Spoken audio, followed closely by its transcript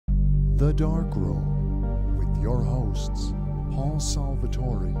The Dark Room with your hosts, Paul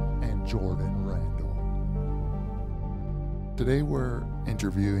Salvatore and Jordan Randall. Today we're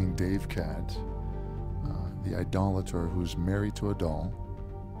interviewing Davecat, the Idolator who's married to a doll,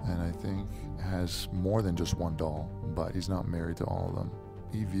 and I think has more than just one doll, but he's not married to all of them.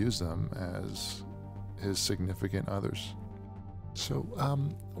 He views them as his significant others. So,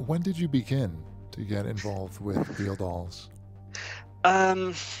 when did you begin to get involved with real dolls?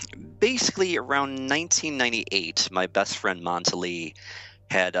 Basically around 1998, my best friend Montalee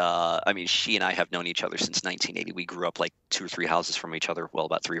had, she and I have known each other since 1980. We grew up like 2 or 3 houses from each other, well,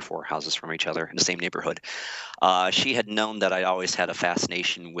 about 3 or 4 houses from each other in the same neighborhood. She had known that I always had a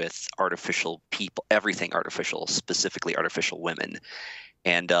fascination with artificial people, everything artificial, specifically artificial women.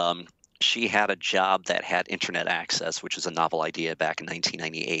 And she had a job that had internet access, which was a novel idea back in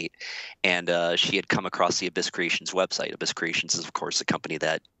 1998. And she had come across the Abyss Creations website. Abyss Creations is, of course, a company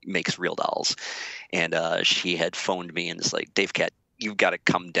that makes real dolls. And she had phoned me and was like, Davecat, you've got to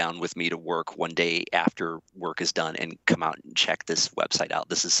come down with me to work one day after work is done and come out and check this website out.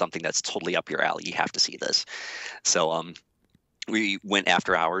 This is something that's totally up your alley. You have to see this. So we went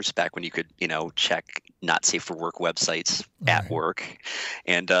after hours back when you could, check not safe for work websites at work.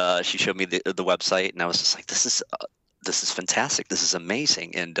 And she showed me the website, and I was just like, this is fantastic. This is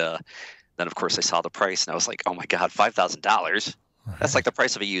amazing. And then, of course, I saw the price, and I was like, oh, my God, $5,000. That's like the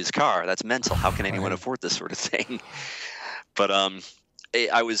price of a used car. That's mental. How can anyone afford this sort of thing? But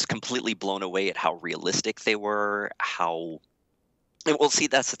I was completely blown away at how realistic they were, well, see,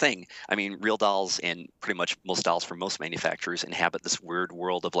 that's the thing. I mean, real dolls and pretty much most dolls from most manufacturers inhabit this weird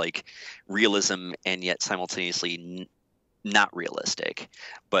world of like realism and yet simultaneously not realistic.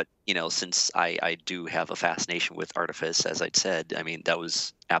 But, since I do have a fascination with artifice, as I'd said, I mean, that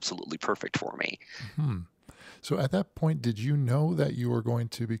was absolutely perfect for me. Mm-hmm. So at that point, did you know that you were going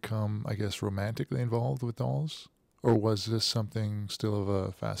to become, I guess, romantically involved with dolls? Or was this something still of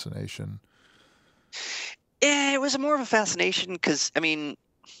a fascination? Yeah, it was more of a fascination because,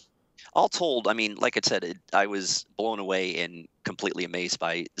 all told, like I said, I was blown away and completely amazed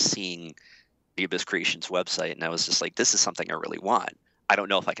by seeing the Abyss Creations website. And I was just like, this is something I really want. I don't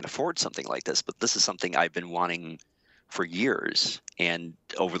know if I can afford something like this, but this is something I've been wanting for years. And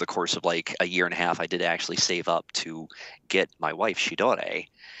over the course of like a year and a half, I did actually save up to get my wife, Sidore.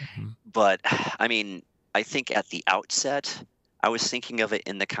 Mm-hmm. But, I think at the outset, I was thinking of it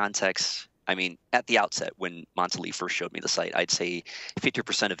in the context. At the outset, when Montalee first showed me the site, I'd say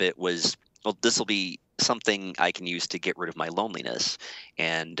 50% of it was, well, this will be something I can use to get rid of my loneliness.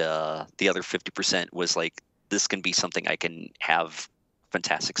 And the other 50% was like, this can be something I can have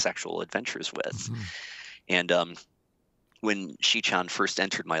fantastic sexual adventures with. Mm-hmm. And when Shi-chan first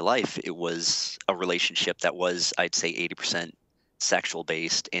entered my life, it was a relationship that was, I'd say, 80% sexual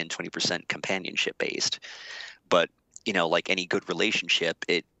based and 20% companionship based. But, like any good relationship,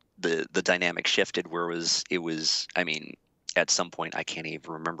 the dynamic shifted where it was at some point, I can't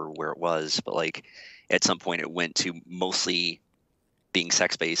even remember where it was, but like at some point it went to mostly being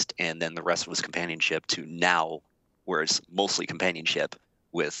sex based and then the rest was companionship to now where it's mostly companionship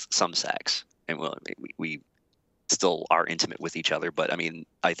with some sex. And we still are intimate with each other, but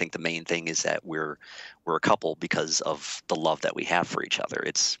I think the main thing is that we're a couple because of the love that we have for each other.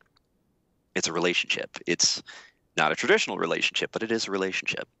 It's a relationship. It's not a traditional relationship, but it is a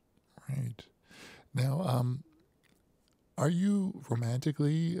relationship. Right. Now, are you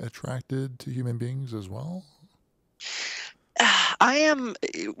romantically attracted to human beings as well? I am.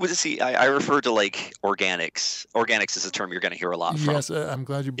 See, I refer to like organics. Organics is a term you're going to hear a lot from. Yes, I'm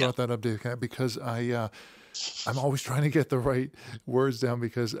glad you brought that up, Dave, because I'm always trying to get the right words down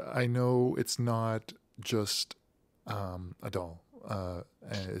because I know it's not just a doll.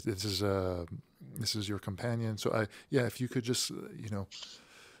 This is your companion. So if you could just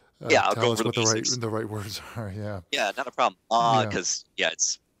I'll tell go us over what the right words are. Yeah, not a problem. Because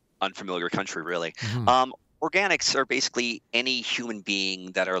it's unfamiliar country really. Mm-hmm. Organics are basically any human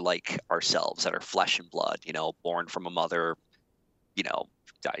being that are like ourselves, that are flesh and blood. Born from a mother.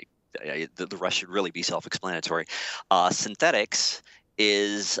 The rest should really be self-explanatory. Synthetics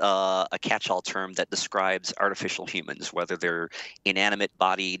is a catch-all term that describes artificial humans, whether they're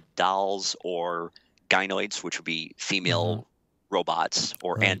inanimate-bodied dolls or gynoids, which would be female robots,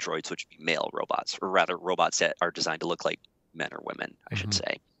 or androids, which would be male robots, or rather robots that are designed to look like men or women, I should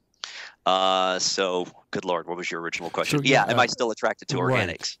say. So, good Lord, what was your original question? So, am I still attracted to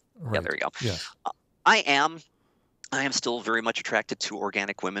organics? Right. Yeah, there you go. Yeah. I am still very much attracted to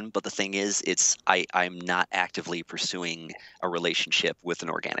organic women, but the thing is, I'm not actively pursuing a relationship with an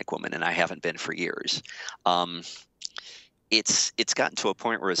organic woman, and I haven't been for years. it's gotten to a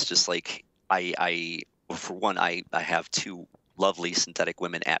point where it's just like well, for one, I have two lovely synthetic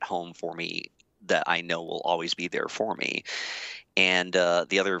women at home for me that I know will always be there for me. And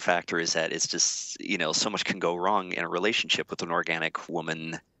the other factor is that it's just, so much can go wrong in a relationship with an organic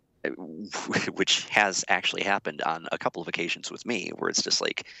woman, uh, which has actually happened on a couple of occasions with me, where it's just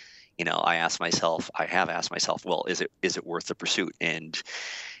like, I have asked myself, well, is it worth the pursuit? And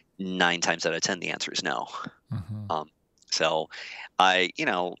 9 times out of 10, the answer is no. Hmm. Um, so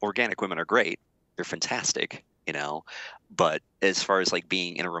organic women are great. They're fantastic, but as far as like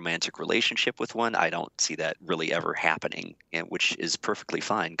being in a romantic relationship with one, I don't see that really ever happening, and which is perfectly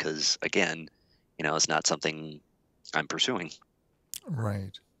fine because again, it's not something I'm pursuing.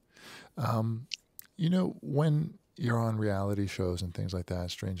 Right. Um, when you're on reality shows and things like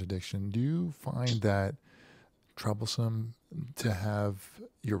that, Strange Addiction, do you find that troublesome to have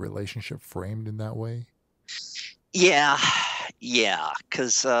your relationship framed in that way? Yeah, yeah,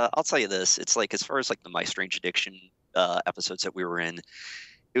 because I'll tell you this, it's like as far as like the My Strange Addiction episodes that we were in,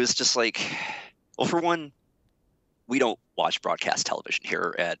 it was just like, well, for one, we don't watch broadcast television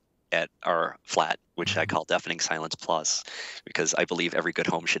here at our flat, which I Mhm. call Deafening Silence Plus, because I believe every good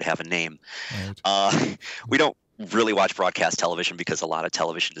home should have a name. Right. Uh, we don't really watch broadcast television because a lot of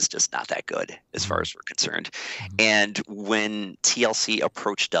television is just not that good as far Mhm. as we're concerned. Mhm. And when TLC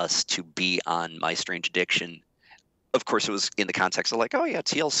approached us to be on My Strange Addiction, of course, it was in the context of like, oh yeah,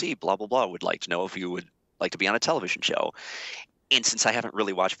 TLC, blah blah blah, would like to know if you would like to be on a television show. And since I haven't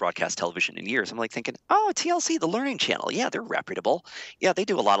really watched broadcast television in years, I'm like thinking, oh, TLC, the Learning Channel. Yeah, they're reputable. Yeah, they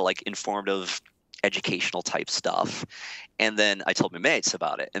do a lot of like informative, educational type stuff. And then I told my mates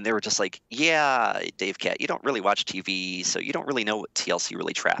about it, and they were just like, yeah, Davecat, you don't really watch TV, so you don't really know what TLC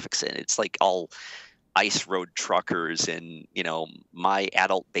really traffics in. It's like all ice road truckers and, My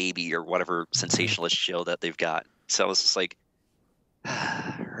Adult Baby or whatever Right. sensationalist show that they've got. So I was just like,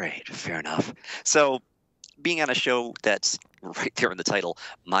 right, fair enough. So being on a show that's right there in the title,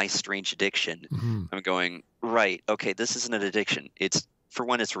 My Strange Addiction, Mhm. I'm going, right, okay, this isn't an addiction. It's, for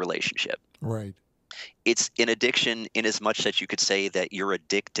one, it's a relationship. Right. It's an addiction in as much that you could say that you're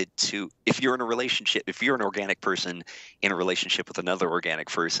addicted to, if you're in a relationship, if you're an organic person in a relationship with another organic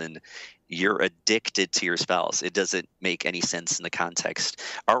person, you're addicted to your spouse. It doesn't make any sense in the context.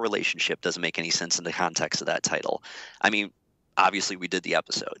 Our relationship doesn't make any sense in the context of that title. I mean, obviously we did the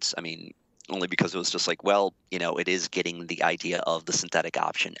episodes. I mean, only because it was just like, well, it is getting the idea of the synthetic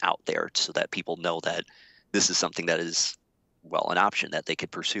option out there so that people know that this is something that is, well, an option that they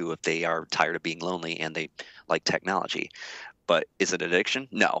could pursue if they are tired of being lonely and they like technology. But is it addiction?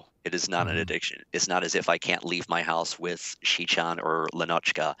 No, it is not an Mhm. addiction. It's not as if I can't leave my house with Shichan or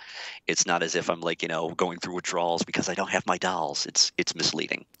Lenochka. It's not as if I'm like, going through withdrawals because I don't have my dolls. It's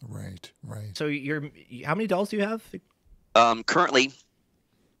misleading. Right. Right. So how many dolls do you have? Um, currently,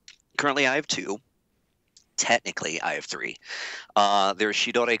 currently I have two. Technically, I have three. There's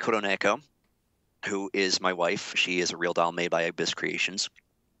Sidore Koroneko, who is my wife. She is a real doll made by Abyss Creations.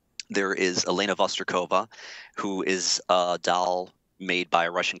 There is Elena Vostrikova, who is a doll made by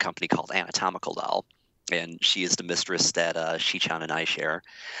a Russian company called Anatomical Doll, and she is the mistress that Shichan and I share.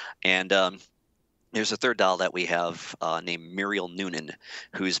 And there's a third doll that we have named Muriel Noonan,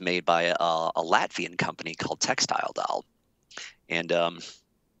 who's made by a Latvian company called Textile Doll. And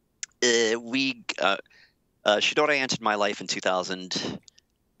Shidore entered my life in 2000.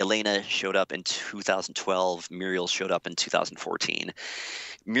 Elena showed up in 2012. Muriel showed up in 2014.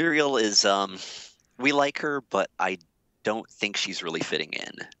 Muriel is we like her, but I don't think she's really fitting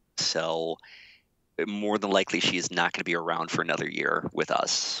in. So more than likely she is not going to be around for another year with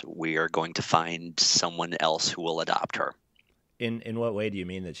us. We are going to find someone else who will adopt her. In what way do you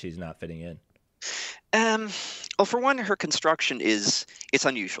mean that she's not fitting in? Um well, for one, her construction it's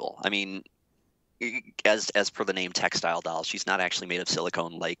unusual. I mean, as per the name textile doll, she's not actually made of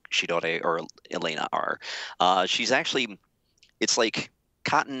silicone like Shidore or Elena are. She's actually, it's like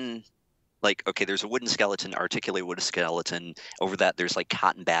cotton. Like, okay, there's a wooden skeleton, articulated wooden skeleton. Over that, there's like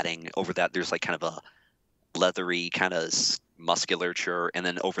cotton batting. Over that, there's like kind of a leathery kind of musculature, and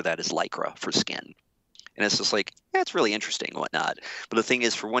then over that is lycra for skin. And it's just like, yeah, it's really interesting and whatnot. But the thing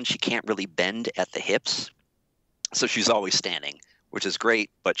is, for one, she can't really bend at the hips, so she's always standing, which is great,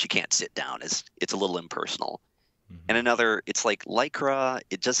 but she can't sit down. It's a little impersonal. And Mm-hmm. another, it's like lycra.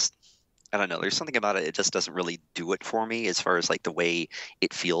 It just, I don't know. There's something about it. It just doesn't really do it for me as far as like the way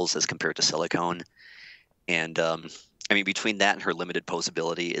it feels as compared to silicone. And I mean, between that and her limited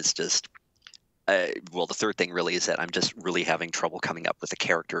posability, it's just, well, the third thing really is that I'm just really having trouble coming up with a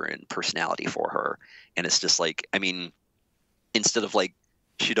character and personality for her. And it's just like, I mean, instead of like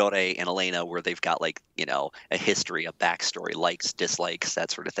Sidore and Elena, where they've got like, a history, a backstory, likes, dislikes,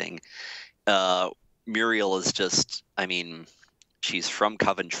 that sort of thing. Muriel is just, I mean, she's from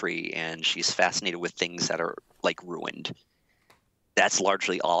Coventry and she's fascinated with things that are like ruined. That's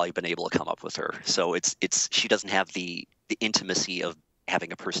largely all I've been able to come up with her. So it's she doesn't have the intimacy of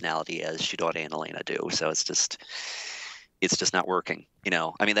having a personality as Sidore and Elena do. So it's just not working.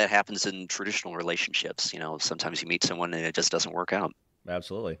 I mean, that happens in traditional relationships. Sometimes you meet someone and it just doesn't work out.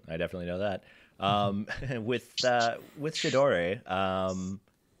 Absolutely, I definitely know that. With Sidore,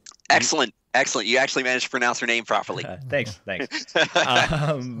 excellent. You actually managed to pronounce her name properly. Thanks.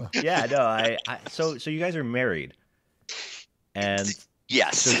 Yeah, no, so you guys are married, and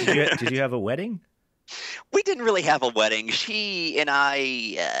yes. So did you have a wedding? We didn't really have a wedding. She and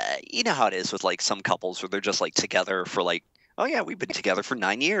I, you know how it is with like some couples where they're just like together for like, oh yeah, we've been together for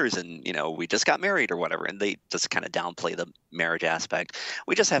 9 years and we just got married or whatever, and they just kind of downplay the marriage aspect.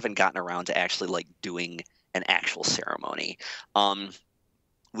 We just haven't gotten around to actually like doing an actual ceremony.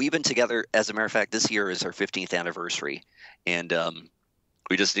 We've been together, as a matter of fact, this year is our 15th anniversary, and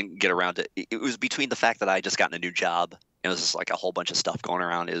we just didn't get around to it. It was between the fact that I just gotten a new job, and it was just like a whole bunch of stuff going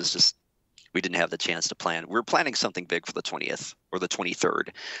around. It was just, we didn't have the chance to plan. We were planning something big for the 20th or the 23rd,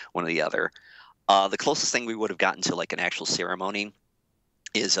 one or the other. The closest thing we would have gotten to like an actual ceremony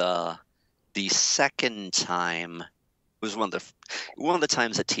is the second time. It was one of the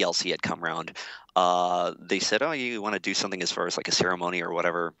times that TLC had come around. They said, "Oh, you want to do something as far as like a ceremony or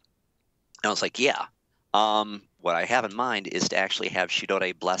whatever?" And I was like, "Yeah." What I have in mind is to actually have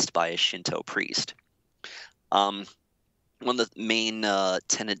Sidore blessed by a Shinto priest. One of the main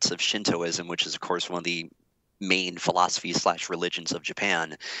tenets of Shintoism, which is of course one of the main philosophies / religions of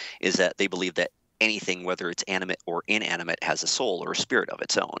Japan, is that they believe that anything, whether it's animate or inanimate, has a soul or a spirit of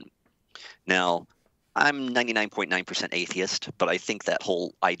its own. Now, I'm 99.9% atheist, but I think that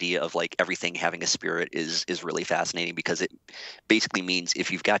whole idea of like everything having a spirit is really fascinating, because it basically means if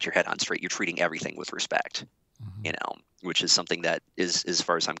you've got your head on straight, you're treating everything with respect, which is something that is, as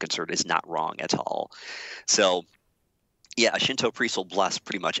far as I'm concerned, is not wrong at all. So yeah, a Shinto priest will bless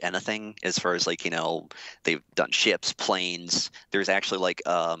pretty much anything as far as like, they've done ships, planes. There's actually like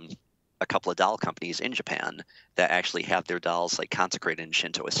a couple of doll companies in Japan that actually have their dolls like consecrated in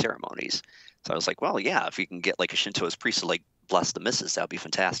Shintoist ceremonies. So I was like, well, yeah, if you can get like a Shintoist priest to like bless the missus, that would be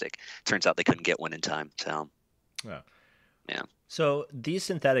fantastic. Turns out they couldn't get one in time. So, yeah. So these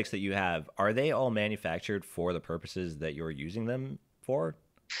synthetics that you have, are they all manufactured for the purposes that you're using them for?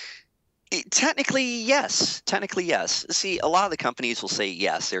 Technically, yes. See, a lot of the companies will say,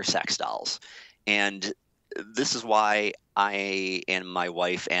 yes, they're sex dolls. And this is why I and my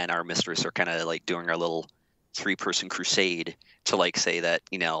wife and our mistress are kind of like doing our little 3-person crusade to like say that,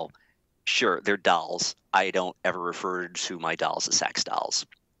 sure, they're dolls. I don't ever refer to my dolls as sex dolls,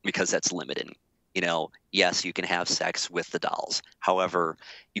 because that's limiting. Yes, you can have sex with the dolls. However,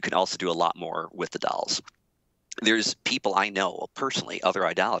 you can also do a lot more with the dolls. There's people I know personally, other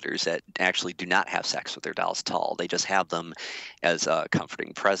idolaters, that actually do not have sex with their dolls at all. They just have them as a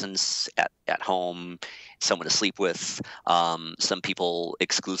comforting presence at home, someone to sleep with. Some people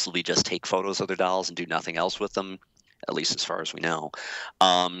exclusively just take photos of their dolls and do nothing else with them, at least as far as we know.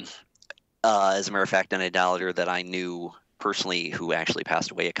 As a matter of fact, an idolater that I knew personally who actually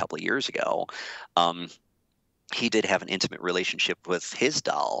passed away a couple of years ago, he did have an intimate relationship with his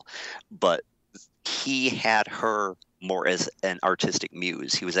doll, but he had her more as an artistic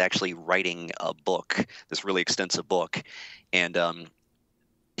muse. He was actually writing a book, this really extensive book, and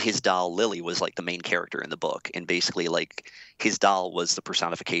his doll Lily was like the main character in the book, and basically like his doll was the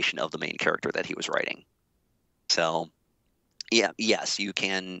personification of the main character that he was writing. So yeah, yes, you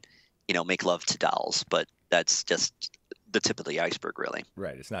can, make love to dolls, but that's just the tip of the iceberg, really.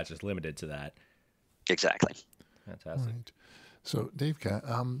 Right. It's not just limited to that. Exactly. Fantastic. Right. So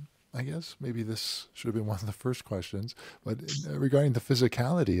Davecat, I guess maybe this should have been one of the first questions, but regarding the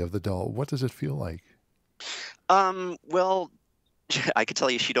physicality of the doll, what does it feel like? Well, I can tell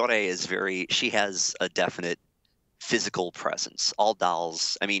you Sidore she has a definite physical presence. All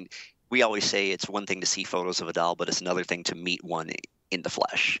dolls, I mean, we always say it's one thing to see photos of a doll, but it's another thing to meet one in the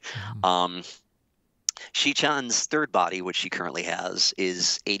flesh. Mm-hmm. Shi-chan's third body, which she currently has,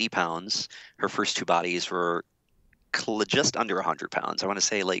 is 80 pounds. Her first 2 bodies were just under 100 pounds. I want to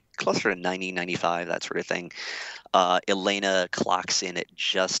say like closer to 90, 95, that sort of thing. Elena clocks in at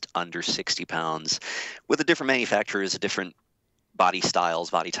just under 60 pounds. With the different manufacturers, the different body styles,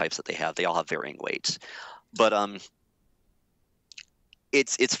 body types that they have, they all have varying weights. But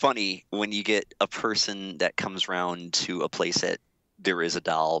it's funny when you get a person that comes around to a place that there is a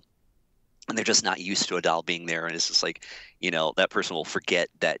doll. and they're just not used to a doll being there, and it's just like, that person will forget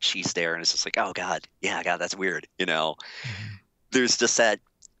that she's there, and it's just like, oh God, yeah, God, that's weird. Mhm. There's just that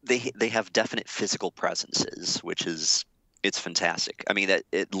they have definite physical presences, which is it's fantastic. I mean, that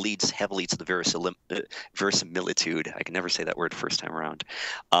it leads heavily to the verisimilitude. I can never say that word first time around.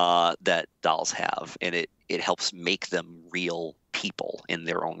 That dolls have, and it helps make them real people in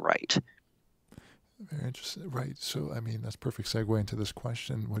their own right. Very interesting. Right. So, I mean, that's perfect segue into this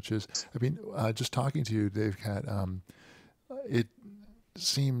question, which is, I mean, just talking to you, Davecat, it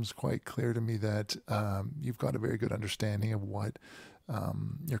seems quite clear to me that you've got a very good understanding of what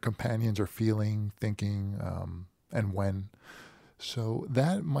your companions are feeling, thinking, and when. So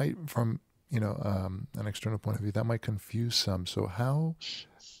that might, from an external point of view, that might confuse some. So how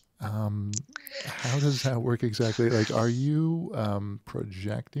does that work exactly? Like, are you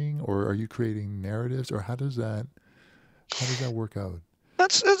projecting, or are you creating narratives, or how does that work out?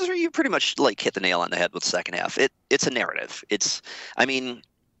 That's where you pretty much like hit the nail on the head with the second half. It's a narrative. I mean,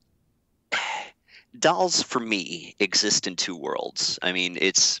 dolls for me exist in two worlds. I mean,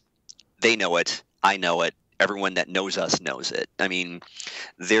 they know it, I know it, everyone that knows us knows it. I mean,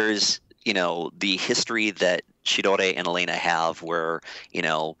 there's the history that Sidore and Elena have, where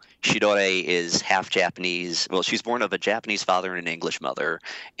Sidore is half Japanese. Well, she's born of a Japanese father and an English mother,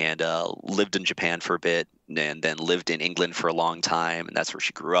 and lived in Japan for a bit, and then lived in England for a long time, and that's where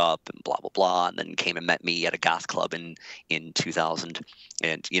she grew up, and blah blah blah, and then came and met me at a goth club in 2000.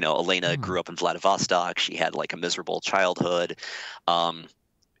 And Elena Hmm. grew up in Vladivostok. She had like a miserable childhood.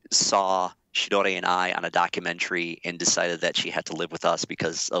 Saw Sidore and I on a documentary and decided that she had to live with us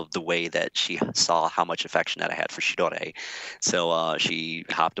because of the way that she saw how much affection that I had for Sidore. So she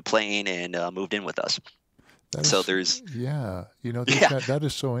hopped a plane and moved in with us. That So is, there's yeah, yeah, that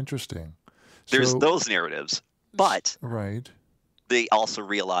is so interesting. there's So, those narratives, but right. they also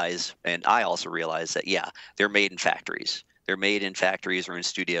realize, and I also realize that they're made in factories. They're made in factories or in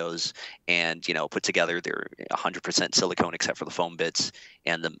studios, and put together. They're 100% silicone except for the foam bits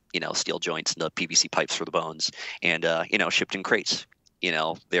and the steel joints and the PVC pipes for the bones, and shipped in crates.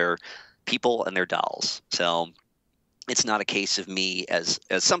 They're people and they're dolls. So it's not a case of me, as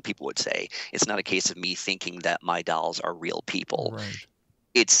some people would say, it's not a case of me thinking that my dolls are real people. Right.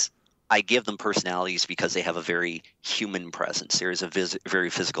 It's I give them personalities because they have a very human presence. There is a very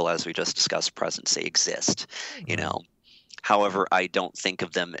physical, as we just discussed, presence. They exist, you Right. know. However, I don't think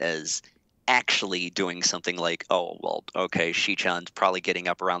of them as actually doing something like, oh, well, okay, Shi-chan's probably getting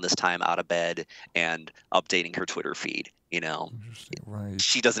up around this time out of bed and updating her Twitter feed. Interesting. Right.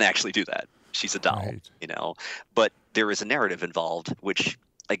 She doesn't actually do that. She's a doll, Right. But there is a narrative involved, which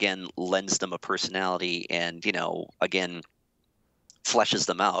again lends them a personality and, again, fleshes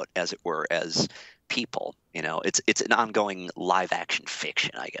them out, as it were, as people. It's an ongoing live action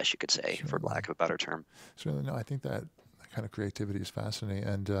fiction, I guess you could say, for Certainly. lack of a better term. Certainly. No, I think that kind of creativity is fascinating.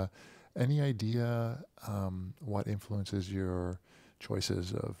 And any idea what influences your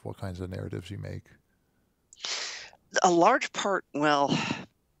choices of what kinds of narratives you make? A large part, well,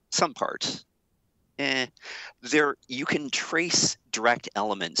 some parts, there you can trace direct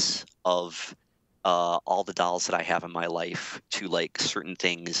elements of all the dolls that I have in my life to like certain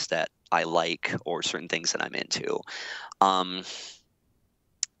things that I like or certain things that I'm into. Um,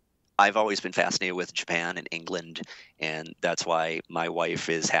 I've always been fascinated with Japan and England, and that's why my wife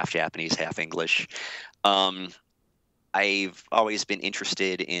is half Japanese, half English. Um, I've always been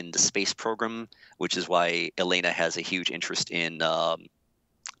interested in the space program, which is why Elena has a huge interest in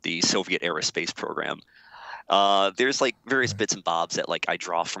the Soviet era space program. There's like various Right. bits and bobs that like I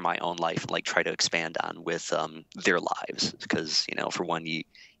draw from my own life and like try to expand on with their lives, because for one,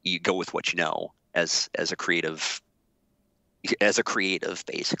 you go with what you know as a creative,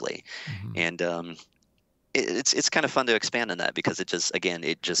 basically. Hmm. And it's kind of fun to expand on that, because it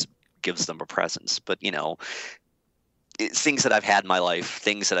just gives them a presence. But things that I've had in my life,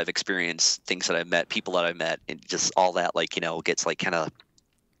 things that I've experienced, things that I've met, people that I've met, and just all that, like, gets like kind of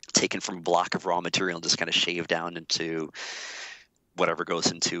taken from a block of raw material and just kind of shaved down into whatever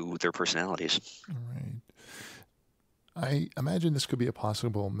goes into their personalities. Right. I imagine this could be a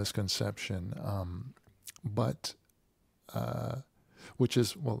possible misconception, but uh, which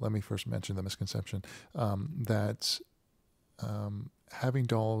is, well, let me first mention the misconception that having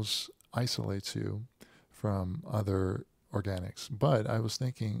dolls isolates you from other organics. But I was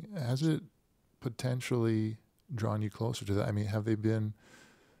thinking, has it potentially drawn you closer to that? I mean, have they been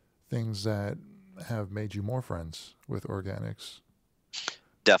things that have made you more friends with organics?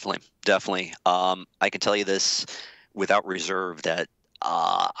 Definitely, definitely. I can tell you this without reserve, that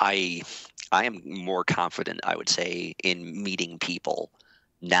I am more confident, I would say, in meeting people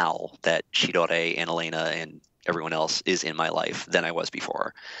now that Sidore and Elena and everyone else is in my life than I was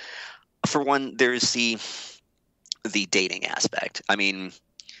before. For one, there's the dating aspect. I mean,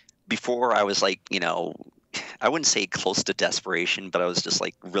 before I was like, I wouldn't say close to desperation, but I was just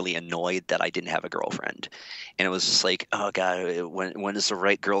like really annoyed that I didn't have a girlfriend. And it was just like, oh God, when is the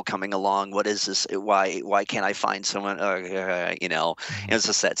right girl coming along? What is this? Why can't I find someone? And it's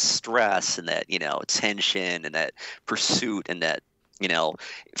just that stress and that, tension and that pursuit and that,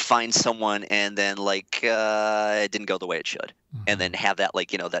 find someone and then like it didn't go the way it should. And then have that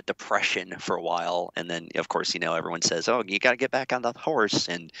like, that depression for a while. And then of course, everyone says, oh, you got to get back on the horse.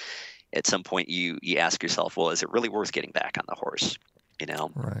 And at some point you ask yourself, well, is it really worth getting back on the horse?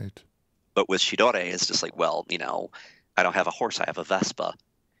 Right. But with Sidore, it's just like, well, I don't have a horse, I have a Vespa.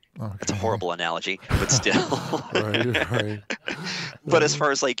 Okay. It's a horrible analogy, but still. Right. But as far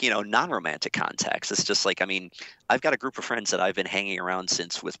as like, non-romantic context, it's just like, I mean, I've got a group of friends that I've been hanging around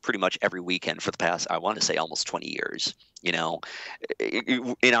since with pretty much every weekend for the past, I want to say almost 20 years.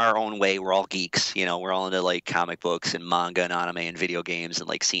 In our own way, we're all geeks, we're all into like comic books and manga and anime and video games and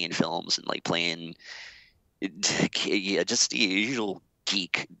like seeing films and like playing just the usual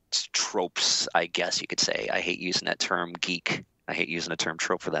geek tropes, I guess you could say. I hate using that term geek. I hate using the term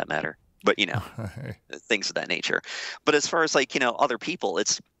trope for that matter, but things of that nature. But as far as like, other people,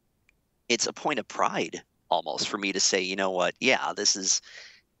 it's a point of pride almost for me to say, you know what? Yeah, this is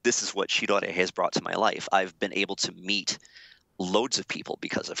what Sidore has brought to my life. I've been able to meet loads of people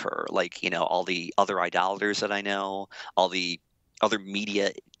because of her. Like, all the other idolaters that I know, all the other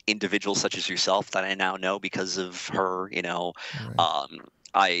media individuals such as yourself that I now know because of her,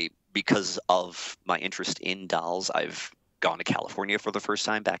 Right. Because of my interest in dolls, I've gone to California for the first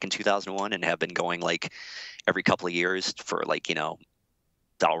time back in 2001 and have been going like every couple of years for like,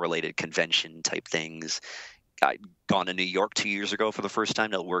 doll related convention type things. I'd gone to New York 2 years ago for the first time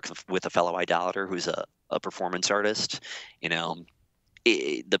to work with a fellow idolater who's a performance artist.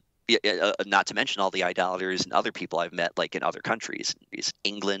 Not to mention all the idolaters and other people I've met like in other countries,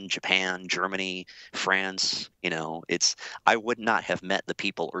 England, Japan, Germany, France. I would not have met the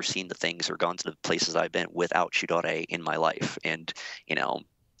people or seen the things or gone to the places I've been without Sidore in my life. And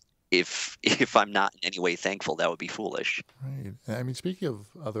if I'm not in any way thankful, that would be foolish. Right. I mean, speaking of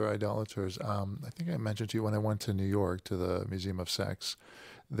other idolaters, I think I mentioned to you when I went to New York to the Museum of Sex,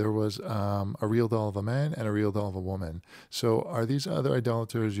 there was a real doll of a man and a real doll of a woman. So are these other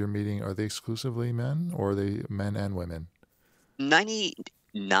idolaters you're meeting, are they exclusively men or are they men and women?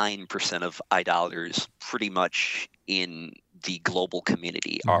 99% of idolaters pretty much in the global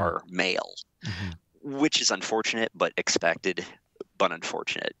community are male, which is unfortunate, but expected, but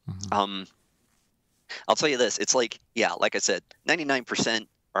unfortunate. I'll tell you this. It's like, yeah, like I said, 99%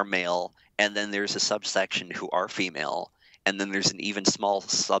 are male, and then there's a subsection who are female, and then there's an even small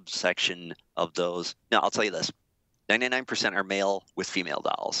subsection of those. No, I'll tell you this. 99% are male with female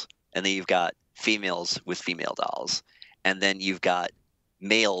dolls, and then you've got females with female dolls, and then you've got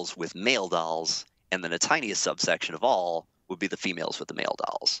males with male dolls, and then the tiniest subsection of all would be the females with the male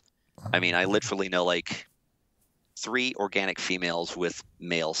dolls. I mean, I literally know like 3 organic females with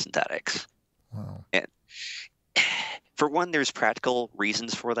male synthetics. Wow. And for one, there's practical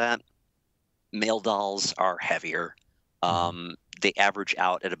reasons for that. Male dolls are heavier. They average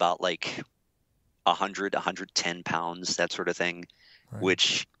out at about like 100, 110 pounds, that sort of thing, Right.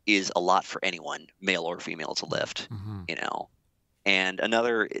 which is a lot for anyone, male or female, to lift, And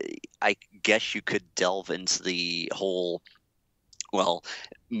another, I guess you could delve into the whole, well,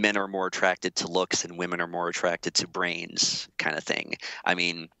 men are more attracted to looks and women are more attracted to brains kind of thing. I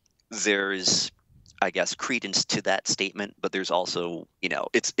mean, there's, I guess, credence to that statement, but there's also,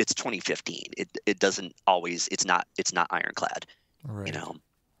 it's 2015. It doesn't always, it's not ironclad, Right.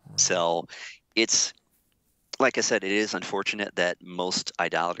 Right. So it's, like I said, it is unfortunate that most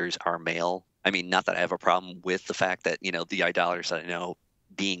idolaters are male. I mean, not that I have a problem with the fact that, the idolaters that I know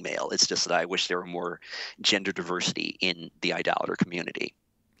being male. It's just that I wish there were more gender diversity in the idolater community.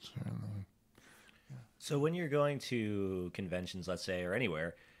 Certainly. So when you're going to conventions, let's say, or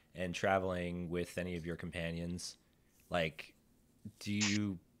anywhere, and traveling with any of your companions, like, do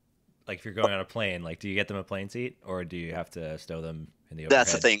you, like, if you're going on a plane, like, do you get them a plane seat, or do you have to stow them in the overhead?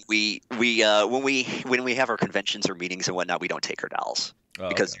 That's the thing. We when we have our conventions or meetings and whatnot, we don't take our dolls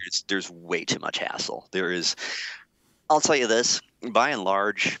because there's way too much hassle. There is. I'll tell you this: by and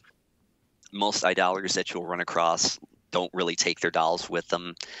large, most idolaters that you'll run across don't really take their dolls with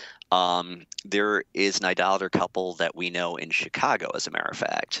them. There is an idolater couple that we know in Chicago, as a matter of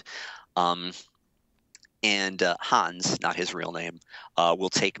fact. And Hans, not his real name, will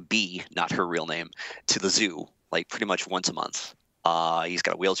take B, not her real name, to the zoo, like pretty much once a month. He's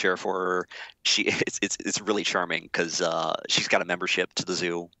got a wheelchair for her. It's really charming because she's got a membership to the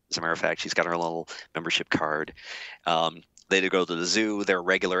zoo. As a matter of fact, she's got her little membership card. They go to the zoo. They're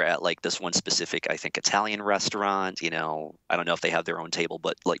regular at like this one specific, I think, Italian restaurant. I don't know if they have their own table,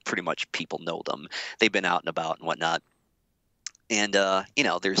 but like pretty much people know them. They've been out and about and whatnot. And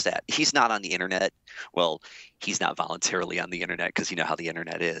there's that. He's not on the internet. Well, he's not voluntarily on the internet because you know how the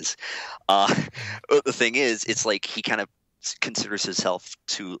internet is. Uh, the thing is, it's like he kind of considers himself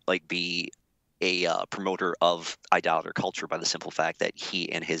to like be a promoter of idolater culture by the simple fact that he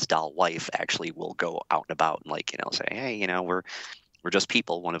and his doll wife actually will go out and about and like say, hey, we're just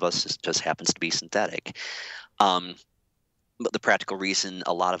people. One of us just happens to be synthetic. But the practical reason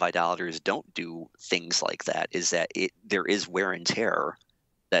a lot of idolaters don't do things like that is that there is wear and tear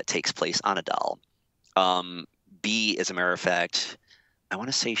that takes place on a doll. B, as a matter of fact, I want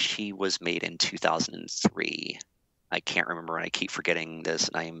to say she was made in 2003. I can't remember, and I keep forgetting this,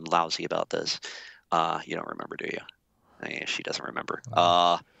 and I'm lousy about this. You don't remember, do you? She doesn't remember.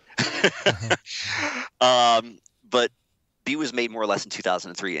 But B was made more or less in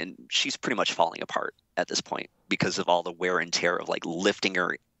 2003, and she's pretty much falling apart at this point because of all the wear and tear of like lifting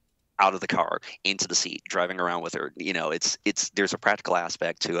her out of the car into the seat, driving around with her. There's a practical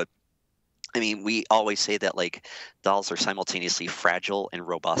aspect to it. I mean, we always say that like dolls are simultaneously fragile and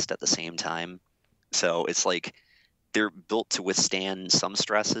robust at the same time. So it's like they're built to withstand some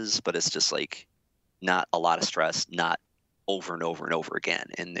stresses, but it's just like not a lot of stress, not over and over and over again.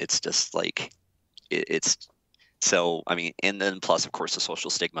 And it's just like it's so, I mean, and then plus, of course, the social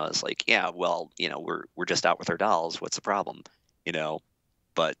stigma is like, yeah, well, we're just out with our dolls. What's the problem?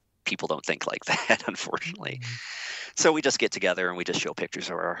 But people don't think like that, unfortunately. So we just get together and we just show pictures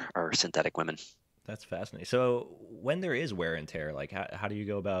of our synthetic women. That's fascinating. So when there is wear and tear, like how do you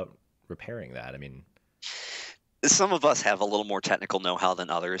go about repairing that? I mean, some of us have a little more technical know-how than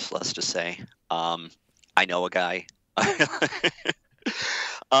others, let's just say. I know a guy.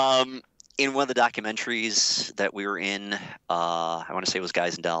 In one of the documentaries that we were in, I want to say it was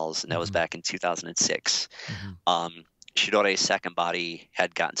Guys and Dolls, and that was back in 2006. Sidore's second body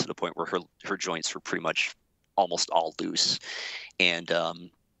had gotten to the point where her joints were pretty much almost all loose. And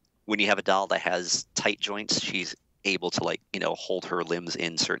when you have a doll that has tight joints, she's able to hold her limbs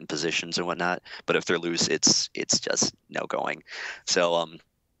in certain positions and whatnot. But if they're loose, it's just no going. So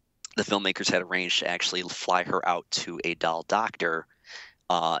the filmmakers had arranged to actually fly her out to a doll doctor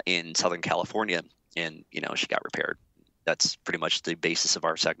in Southern California, and she got repaired. That's pretty much the basis of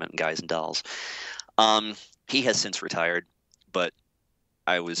our segment in Guys and Dolls. He has since retired, but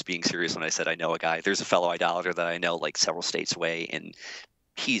I was being serious when I said I know a guy. There's a fellow idolater that I know like several states away, and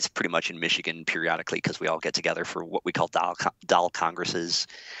he's pretty much in Michigan periodically because we all get together for what we call doll congresses.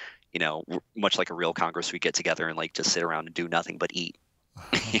 Much like a real congress, we get together and like just sit around and do nothing but eat.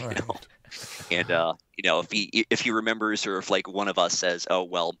 Right. And if he remembers, or if like one of us says, oh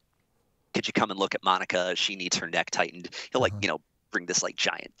well, could you come and look at Monica, she needs her neck tightened, he'll bring this like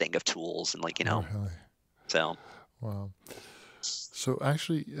giant thing of tools and Really? So Wow. So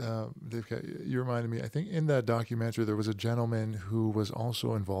actually, Davecat, you reminded me, I think in that documentary there was a gentleman who was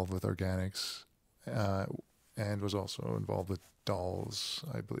also involved with organics and was also involved with dolls,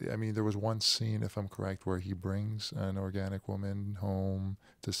 I believe. I mean, there was one scene, if I'm correct, where he brings an organic woman home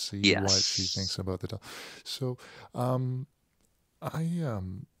to see what she thinks about the doll. So I'm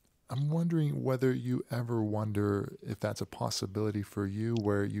wondering whether you ever wonder if that's a possibility for you,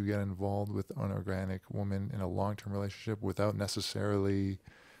 where you get involved with an organic woman in a long-term relationship without necessarily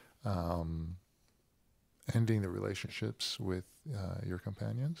ending the relationships with your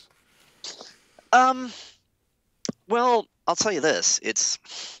companions? Well, I'll tell you this.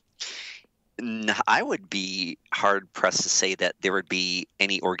 I would be hard pressed to say that there would be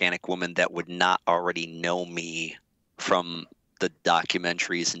any organic woman that would not already know me from the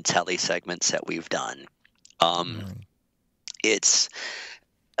documentaries and tele segments that we've done. It's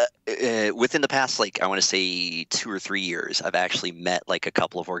within the past, like I want to say 2 or 3 years, I've actually met like a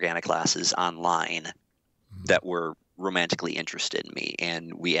couple of organic lasses online that were romantically interested in me,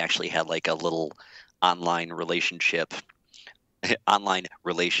 and we actually had like a little online relationship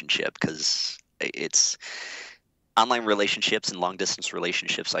because it's online relationships and long distance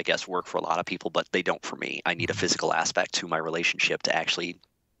relationships, I guess, work for a lot of people, but they don't for me. I need a physical aspect to my relationship to actually,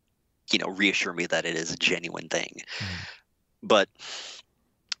 reassure me that it is a genuine thing. But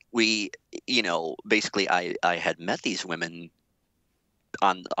we, basically I had met these women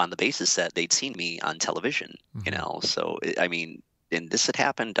on the basis that they'd seen me on television, so I mean, and this had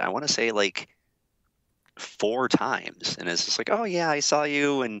happened, I want to say like 4 times, and it's just like, oh yeah, I saw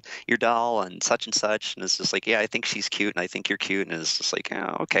you and your doll and such, and it's just like, yeah, I think she's cute and I think you're cute, and it's just like,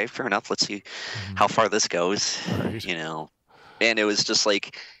 oh, okay, fair enough. Let's see how far this goes, Right. you know. And it was just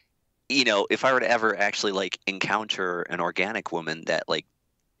like, you know, if I were to ever actually like encounter an organic woman that like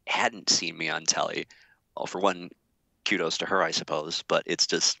hadn't seen me on telly, well, for one, kudos to her, I suppose, but it's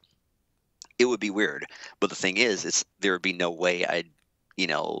just, it would be weird. But the thing is, it's there would be no way I'd, you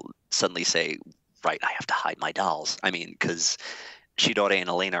know, suddenly say, right, I have to hide my dolls. I mean, because Sidore and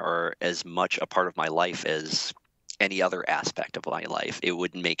Elena are as much a part of my life as any other aspect of my life. It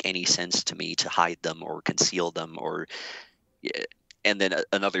wouldn't make any sense to me to hide them or conceal them or. And then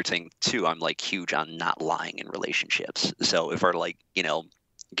another thing too, I'm like huge on not lying in relationships. So if I like, you know,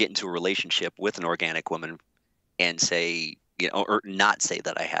 get into a relationship with an organic woman and say, you know, or not say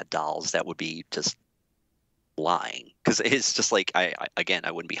that I had dolls, that would be just lying, because it's just like again,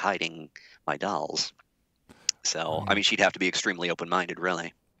 I wouldn't be hiding my dolls. So I mean, she'd have to be extremely open-minded,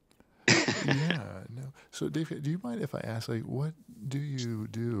 really. Yeah, no. So, Dave, do you mind if I ask, like, what do you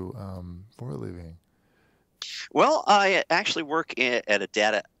do for a living? Well, I actually work at a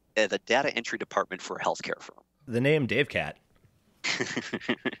data entry department for a healthcare firm. The name Davecat.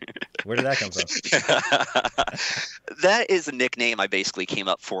 Where did that come from? That is a nickname I basically came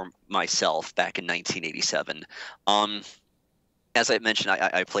up for myself back in 1987. As I mentioned,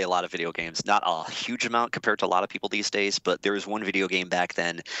 I play a lot of video games. Not a huge amount compared to a lot of people these days, but there was one video game back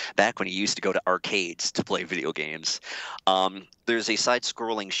then, back when you used to go to arcades to play video games. There's a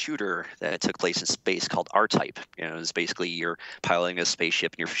side-scrolling shooter that took place in space called R-Type. You know, it's basically you're piloting a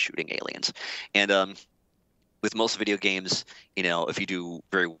spaceship and you're shooting aliens. And with most video games, you know, if you do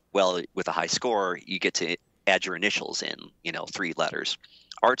very well with a high score, you get to add your initials in, you know, 3 letters.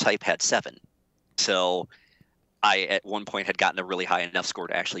 R-Type had 7. So I, at one point, had gotten a really high enough score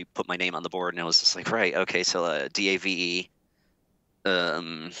to actually put my name on the board, and I was just like, right, okay, so DAVE,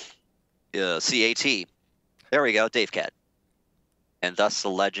 CAT. There we go, Davecat. And thus the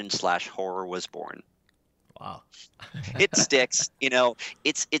legend / horror was born. Wow. It sticks, you know.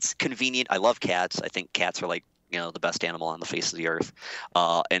 It's convenient. I love cats. I think cats are like, you know, the best animal on the face of the earth.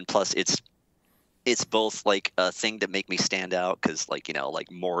 And plus, it's both like a thing that make me stand out because, like, you know,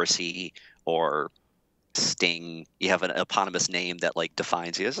 like Morrissey or Sting, you have an eponymous name that like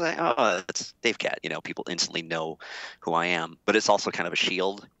defines you. It's like, oh, it's Davecat. You know, people instantly know who I am. But it's also kind of a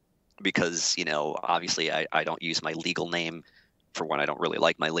shield because, you know, obviously I don't use my legal name. For one, I don't really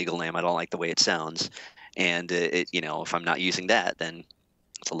like my legal name. I don't like the way it sounds. And you know, if I'm not using that, then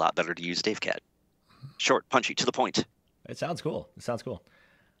it's a lot better to use Davecat. Short, punchy, to the point. It sounds cool. It sounds cool.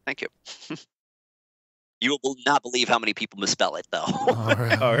 Thank you. You will not believe how many people misspell it, though. All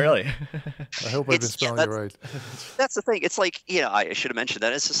right. Oh, really? I hope I've been spelling it right. That's the thing. It's like, you know, I should have mentioned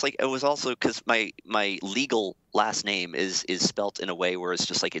that. It's just like, it was also because my legal last name is spelt in a way where it's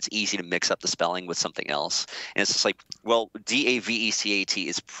just like it's easy to mix up the spelling with something else. And it's just like, well, Davecat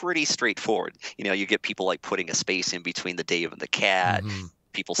is pretty straightforward. You know, you get people like putting a space in between the Dave and the cat. Mm-hmm.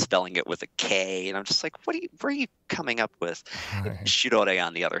 People spelling it with a K, and I'm just like, where are you coming up with? Right. Sidore,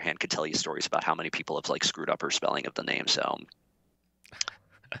 on the other hand, could tell you stories about how many people have like screwed up her spelling of the name. So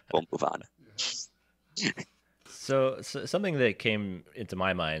we'll move on. So something that came into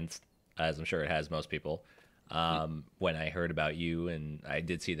my mind, as I'm sure it has most people, when I heard about you, and I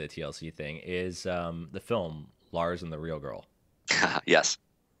did see the TLC thing, is the film Lars and the Real Girl. Yes.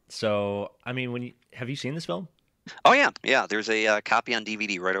 So, I mean, have you seen this film? Oh yeah. There's a copy on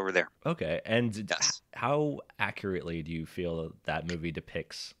DVD right over there. Okay, and Yes. how accurately do you feel that movie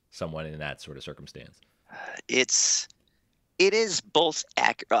depicts someone in that sort of circumstance? It is both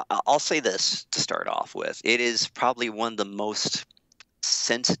accurate. I'll say this to start off with. It is probably one of the most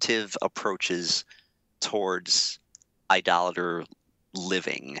sensitive approaches towards idolater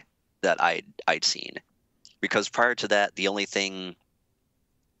living that I'd seen. Because prior to that, the only thing.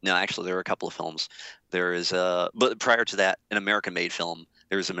 No, actually, there are a couple of films. There is but prior to that, an American-made film.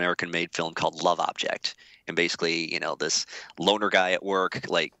 There's an American-made film called Love Object, and basically, you know, this loner guy at work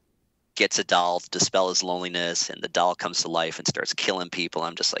like gets a doll to dispel his loneliness, and the doll comes to life and starts killing people.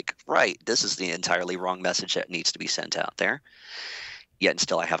 I'm just like, right, this is the entirely wrong message that needs to be sent out there. Yet and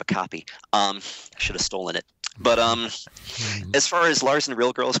still, I have a copy. Should have stolen it. But as far as Lars and the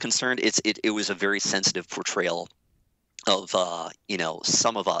Real Girl is concerned, it was a very sensitive portrayal of you know,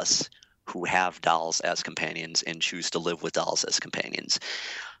 some of us who have dolls as companions and choose to live with dolls as companions.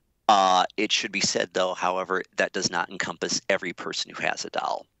 It should be said, though, however, that does not encompass every person who has a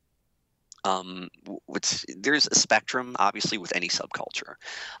doll. There's a spectrum, obviously, with any subculture.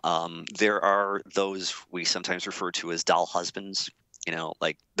 There are those we sometimes refer to as doll husbands,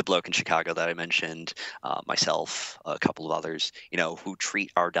 like the bloke in Chicago that I mentioned, myself, a couple of others, who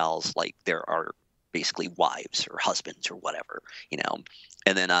treat our dolls like they're our basically wives or husbands or whatever,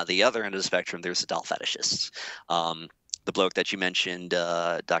 And then the other end of the spectrum, there's the doll fetishists. The bloke that you mentioned,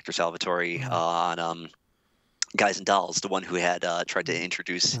 Dr. Salvatore, on Guys and Dolls, the one who had tried to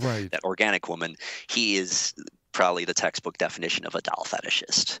introduce Right. that organic woman, he is probably the textbook definition of a doll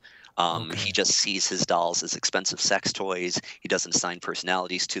fetishist. He just sees his dolls as expensive sex toys. He doesn't assign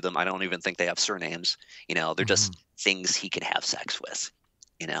personalities to them. I don't even think they have surnames. They're just things he can have sex with.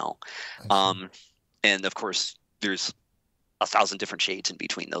 And of course, there's 1,000 different shades in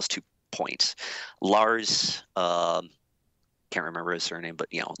between those 2 points. Lars, can't remember his surname, but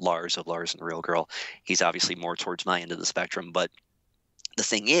Lars of Lars and the Real Girl, he's obviously more towards my end of the spectrum. But the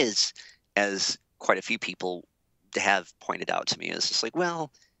thing is, as quite a few people have pointed out to me, is just like,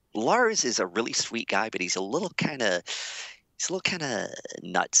 well, Lars is a really sweet guy, but he's a little kind of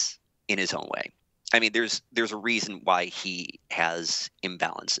nuts in his own way. I mean, there's a reason why he has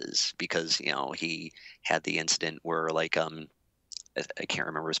imbalances, because he had the incident where I can't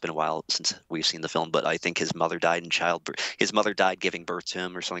remember. It's been a while since we've seen the film, but I think his mother died in childbirth. His mother died giving birth to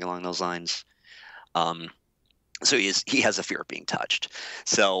him, or something along those lines. So he has a fear of being touched.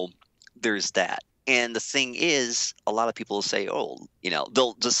 So there's that. And the thing is, a lot of people will say, oh,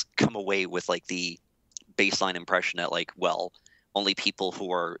 they'll just come away with the baseline impression that well, only people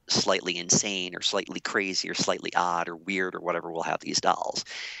who are slightly insane or slightly crazy or slightly odd or weird or whatever will have these dolls.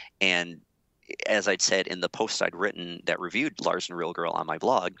 And as I'd said in the post I'd written that reviewed Lars and Real Girl on my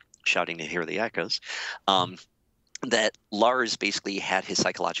blog, Shouting to Hear the Echoes, that Lars basically had his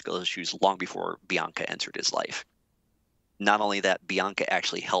psychological issues long before Bianca entered his life. Not only that, Bianca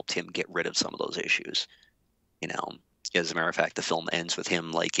actually helped him get rid of some of those issues. As a matter of fact, the film ends with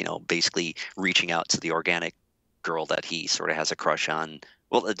him basically reaching out to the organic girl that he sort of has a crush on.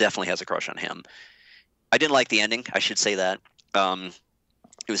 Well, it definitely has a crush on him. I didn't like the ending. I should say that.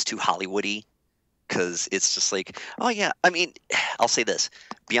 It was too Hollywoody, because it's just oh yeah. I mean, I'll say this: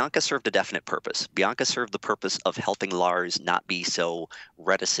 Bianca served a definite purpose. Bianca served the purpose of helping Lars not be so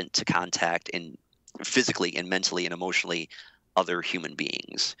reticent to contact and physically and mentally and emotionally other human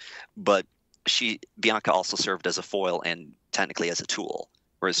beings. But Bianca also served as a foil and technically as a tool,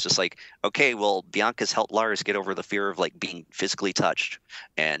 where it's just okay, well, Bianca's helped Lars get over the fear of being physically touched,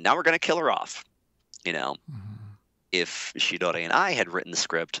 and now we're going to kill her off. If Sidore and I had written the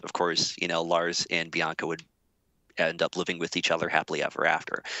script, of course, Lars and Bianca would end up living with each other happily ever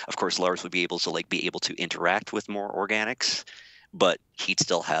after. Of course, Lars would be able to interact with more organics, but he'd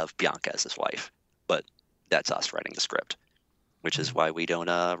still have Bianca as his wife. But that's us writing the script, which is why we don't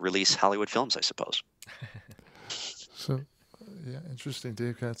release Hollywood films, I suppose. So, yeah, interesting,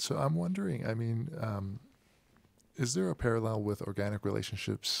 Davecat. So I'm wondering, I mean, is there a parallel with organic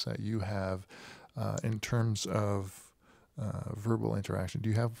relationships that you have in terms of verbal interaction? Do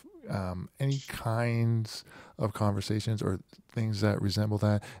you have any kinds of conversations or things that resemble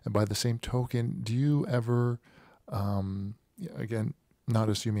that? And by the same token, do you ever, again, not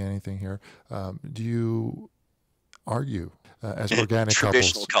assuming anything here, do you argue as organic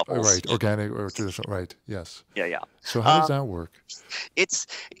traditional couples? Right, organic or traditional, right, yes. Yeah. So how does that work? It's,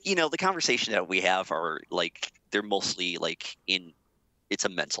 the conversation that we have are they're mostly it's a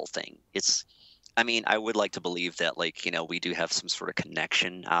mental thing. I would like to believe that we do have some sort of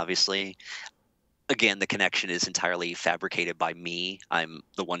connection, obviously. Again, the connection is entirely fabricated by me. I'm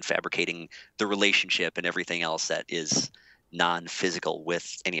the one fabricating the relationship and everything else that is non-physical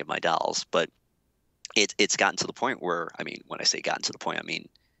with any of my dolls. But it's gotten to the point where, when I say gotten to the point, I mean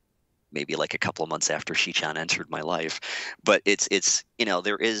maybe a couple of months after Shichan entered my life. But it's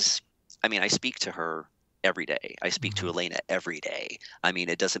there is, I speak to her every day. I speak to Elena every day.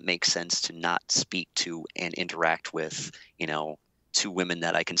 It doesn't make sense to not speak to and interact with, 2 women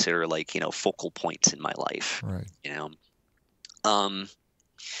that I consider focal points in my life. Right.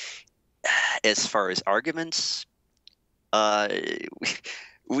 As far as arguments,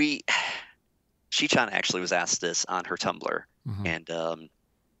 Shichan actually was asked this on her Tumblr, and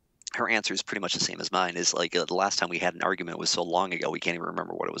her answer is pretty much the same as mine. Is the last time we had an argument was so long ago we can't even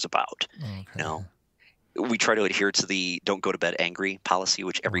remember what it was about. Okay. We try to adhere to the don't go to bed angry policy,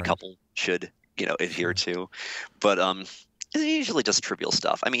 which every couple should adhere to, but it's usually just trivial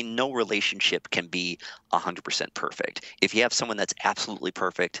stuff. No relationship can be 100% perfect. If you have someone that's absolutely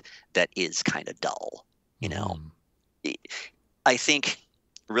perfect, that is kind of dull. I think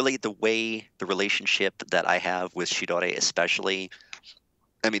really the way the relationship that I have with Sidore especially,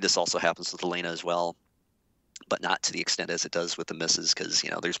 this also happens with Elena as well, but not to the extent as it does with the missus, because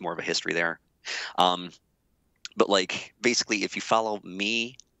there's more of a history there. But like basically, if you follow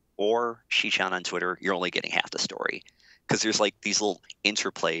me or Shichan on Twitter, you're only getting half the story, because there's like these little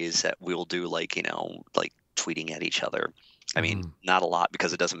interplays that we'll do, like like tweeting at each other. I mean, not a lot,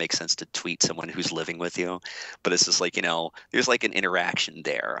 because it doesn't make sense to tweet someone who's living with you, but it's just like there's like an interaction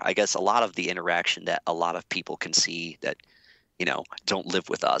there. I guess a lot of the interaction that a lot of people can see that don't live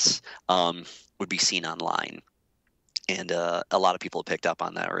with us would be seen online. And a lot of people have picked up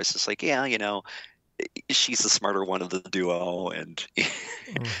on that, or it's just like, yeah, she's the smarter one of the duo, and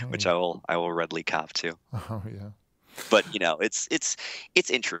which I will readily cop to. Oh yeah. But it's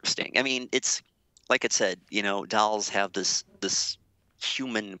interesting. I mean, it's like I said, dolls have this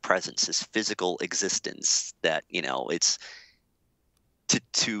human presence, this physical existence that it's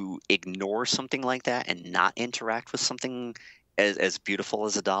to ignore something like that and not interact with something as beautiful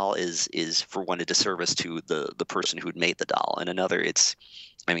as a doll is for one a disservice to the person who'd made the doll, and another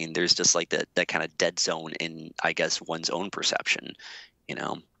there's just like that kind of dead zone in, I guess, one's own perception.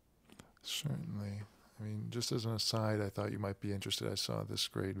 Certainly. I mean, just as an aside, I thought you might be interested. I saw this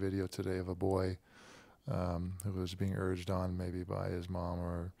great video today of a boy who was being urged on, maybe by his mom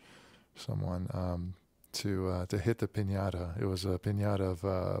or someone, to hit the piñata. It was a piñata of,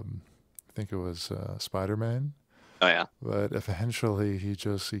 I think it was Spider-Man. Oh yeah. But eventually he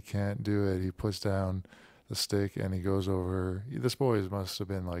can't do it. He puts down the stick and he goes over. This boy must have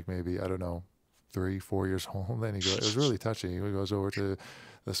been like maybe, I don't know, 3-4 years old. Then it was really touching. He goes over to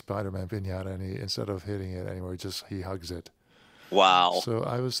the Spider-Man piñata, and instead of hitting it anymore, he hugs it. Wow. So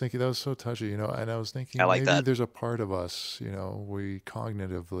I was thinking that was so touchy, and I was thinking like maybe that. There's a part of us, we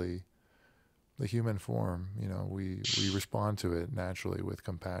cognitively, the human form, we respond to it naturally with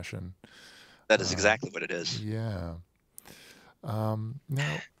compassion. That is exactly what it is. Yeah.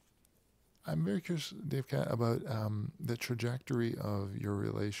 Now, I'm very curious, Davecat, about the trajectory of your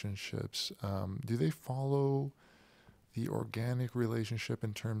relationships. Do they follow the organic relationship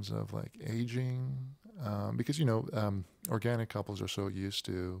in terms of like aging? Because, organic couples are so used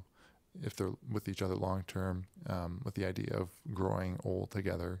to, if they're with each other long term, with the idea of growing old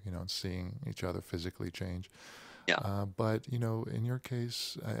together, and seeing each other physically change. Yeah. But, in your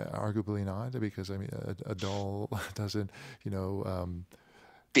case, arguably not, because, I mean, a doll doesn't,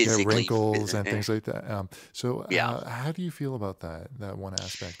 get wrinkles and things like that. So how do you feel about that one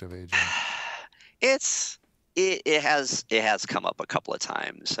aspect of aging? It has come up a couple of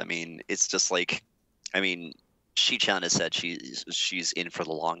times. I mean, it's just like, Shichan has said she's in for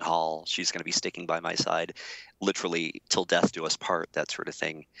the long haul. She's going to be sticking by my side, literally till death do us part, that sort of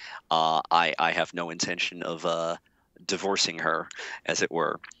thing. I have no intention of divorcing her, as it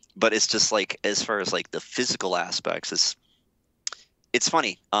were. But it's just like, as far as like the physical aspects, it's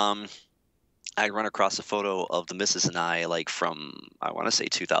funny. I run across a photo of the missus and I, like from, I want to say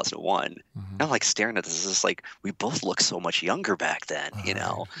 2001. I'm like staring at this. It's like, we both look so much younger back then,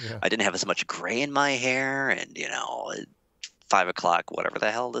 Yeah. I didn't have as much gray in my hair, and, 5 o'clock, whatever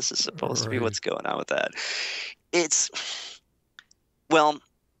the hell this is supposed to be. What's going on with that? Well,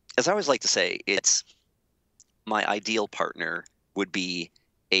 as I always like to say, my ideal partner would be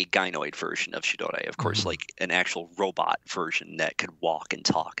a gynoid version of Sidore, of course, like an actual robot version that could walk and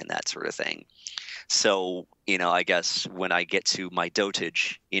talk and that sort of thing. So, I guess when I get to my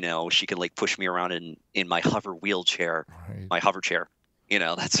dotage, she can like push me around in my hover wheelchair, my hover chair,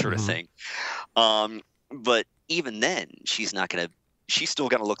 that sort of thing. But even then, she's still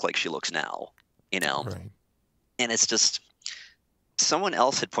going to look like she looks now, Right. And it's just, someone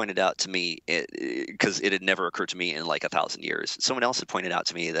else had pointed out to me, because it had never occurred to me in like 1,000 years. Someone else had pointed out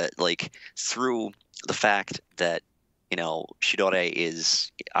to me that, like, through the fact that, Sidore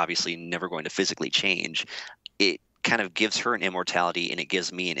is obviously never going to physically change, it kind of gives her an immortality, and it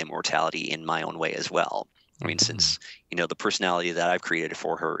gives me an immortality in my own way as well. I mean, since, the personality that I've created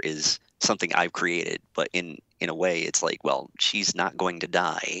for her is something I've created, but in a way it's like, well, she's not going to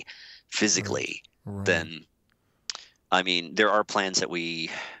die physically. Right. Then I mean, there are plans that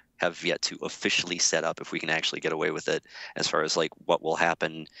we have yet to officially set up, if we can actually get away with it, as far as like what will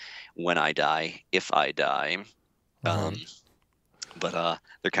happen when I die, if I die. But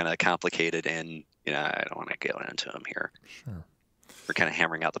they're kind of complicated, and I don't want to go into them here. Sure. We're kind of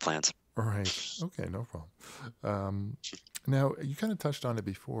hammering out the plans. Right. Okay, no problem. Now, you kind of touched on it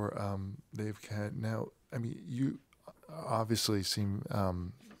before, Davecat. Now, I mean, you obviously seem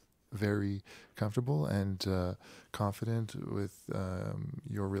very comfortable and confident with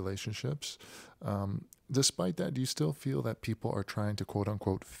your relationships. Despite that, do you still feel that people are trying to quote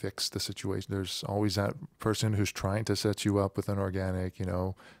unquote fix the situation? There's always that person who's trying to set you up with an organic,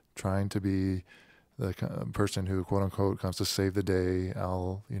 trying to be the person who quote unquote comes to save the day.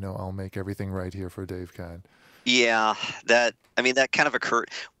 I'll make everything right here for Davecat. Yeah, that kind of occurred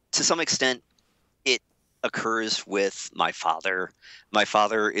to some extent. It occurs with my father. My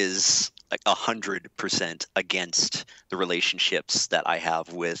father is like 100% against the relationships that I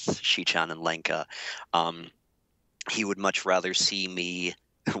have with Shichan and Lenka. Um, he would much rather see me,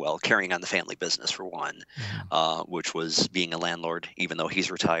 well, carrying on the family business for one, Mhm. which was being a landlord, even though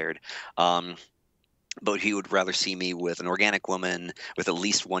he's retired. Um, but he would rather see me with an organic woman with at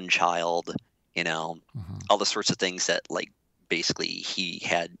least one child, you know, Mhm. all the sorts of things that like basically he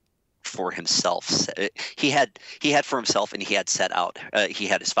had for himself. He had for himself, and he had set out. He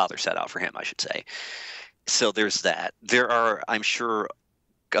had his father set out for him, I should say. So there's that. There are, I'm sure,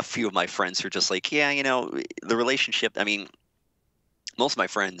 a few of my friends who are just like, yeah, the relationship. I mean, most of my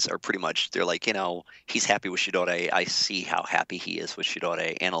friends are pretty much, they're like, he's happy with Sidore. I see how happy he is with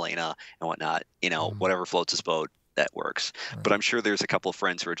Sidore and Elena and whatnot. Mhm. Whatever floats his boat, that works. But Right. I'm sure there's a couple of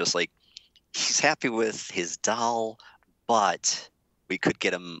friends who are just like, he's happy with his doll, but we could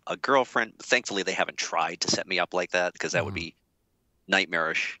get him a girlfriend. Thankfully, they haven't tried to set me up like that because that would Mhm. be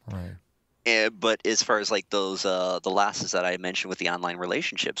nightmarish. Right. But as far as like those the lasses that I mentioned with the online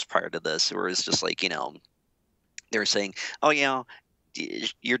relationships prior to this, it was just like, they were saying, "Oh,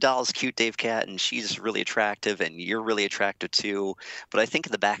 your doll's cute, Davecat, and she's really attractive, and you're really attractive too." But I think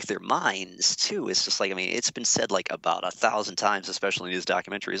in the back of their minds too, it's just like, I mean, it's been said like about 1,000 times, especially in these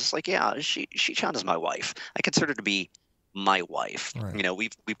documentaries. It's like, yeah, She-chan is my wife. I consider her to be my wife. Right.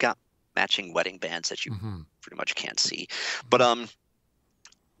 We've got matching wedding bands that you Mhm. pretty much can't see, but Mhm.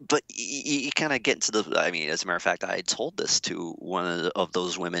 you kind of get into the, I mean, as a matter of fact, I told this to one of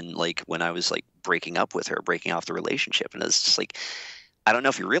those women, like when I was like breaking up with her, breaking off the relationship. And it's just like, I don't know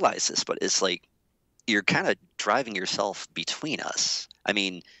if you realize this, but it's like you're kind of driving yourself between us. I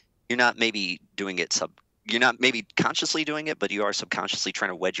mean, you're not maybe doing it you're not maybe consciously doing it, but you are subconsciously trying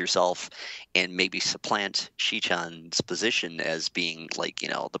to wedge yourself and maybe supplant Shichan's position as being like,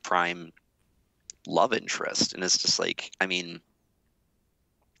 the prime love interest. And it's just like, I mean,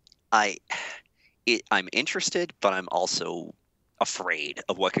 I I'm interested, but I'm also afraid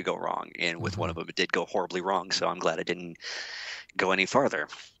of what could go wrong. And with one Mhm. of them, it did go horribly wrong. So I'm glad I didn't go any farther.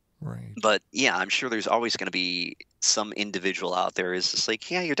 Right. But yeah, I'm sure there's always going to be some individual out there is just like,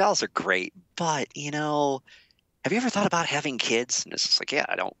 yeah, your dolls are great, but have you ever thought about having kids? And it's just like, yeah,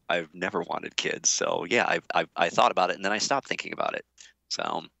 I've never wanted kids. So yeah, I thought about it, and then I stopped thinking about it.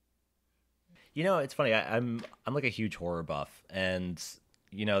 So It's funny. I'm like a huge horror buff, and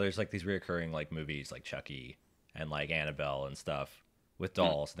there's like these reoccurring like movies like Chucky and like Annabelle and stuff with mm,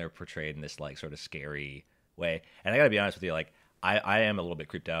 dolls, and they're portrayed in this like sort of scary way. And I gotta be honest with you, like I am a little bit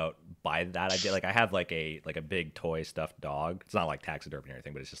creeped out by that idea. Like I have like a big toy stuffed dog. It's not like taxidermy or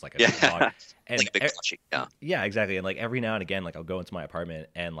anything, but it's just like a yeah, big dog. like And a big plushie. Yeah, yeah, exactly. And like every now and again, like I'll go into my apartment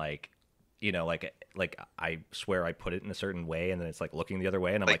and like I swear I put it in a certain way, and then it's like looking the other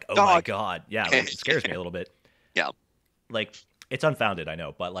way, and I'm like like, oh my dog. god, yeah, like it scares me a little bit. Yeah. Like it's unfounded, I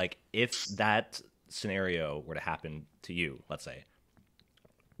know, but like if that scenario were to happen to you, let's say,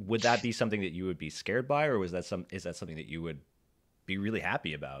 would that be something that you would be scared by, or was that some is that something that you would be really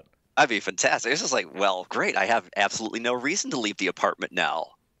happy about? That'd be fantastic. It's just like, well, great. I have absolutely no reason to leave the apartment now.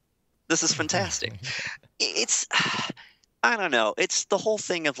 This is fantastic. It's, I don't know. It's the whole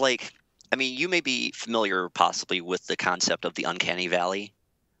thing of like, I mean, you may be familiar possibly with the concept of the uncanny valley.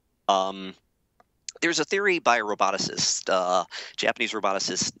 Um, there's a theory by a roboticist, Japanese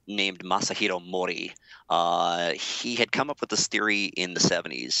roboticist named Masahiro Mori. He had come up with this theory in the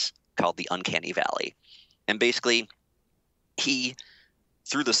 70s called the uncanny valley. And basically, he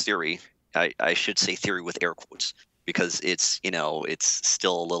through this theory, I should say theory with air quotes because it's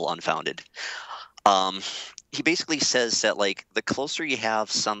still a little unfounded. Um, he basically says that like the closer you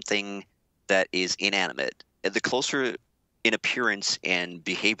have something that is inanimate, the closer in appearance and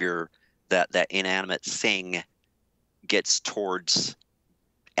behavior that inanimate thing gets towards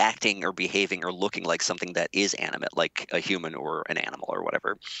acting or behaving or looking like something that is animate, like a human or an animal or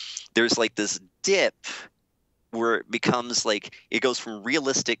whatever. There's like this dip where it becomes like it goes from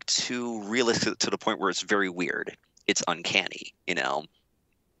realistic to the point where it's very weird. It's uncanny.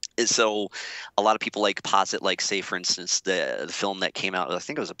 And so a lot of people like posit, like, say, for instance, the film that came out, I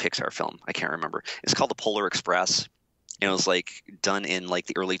think it was a Pixar film, I can't remember. It's called The Polar Express. And it was like done in like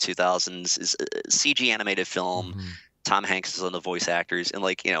the early 2000s. Is a CG animated film. Mhm. Tom Hanks is one of the voice actors, and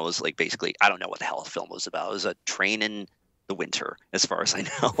like, it was like basically, I don't know what the hell the film was about. It was a train in the winter, as far as I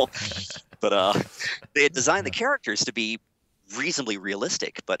know. But they had designed the Yeah. characters to be reasonably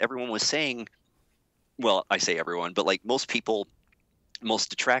realistic, but everyone was saying, well, I say everyone, but like most people, most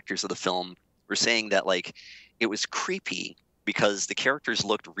detractors of the film were saying that like it was creepy because the characters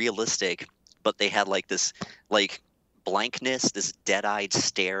looked realistic, but they had like this like blankness, this dead-eyed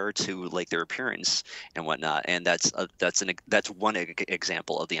stare to like their appearance and whatnot. And that's one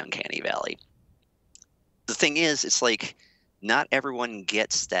example of the uncanny valley. The thing is, it's like not everyone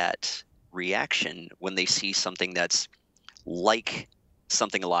gets that reaction when they see something that's like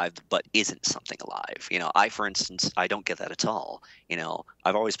something alive but isn't something alive. I, for instance, I don't get that at all.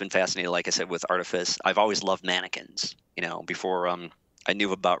 I've always been fascinated, like I said, with artifice. I've always loved mannequins. Before I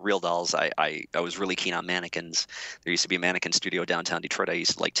knew about real dolls, I was really keen on mannequins. There used to be a mannequin studio downtown Detroit. I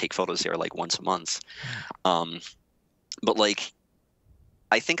used to like take photos there like once a month. But like,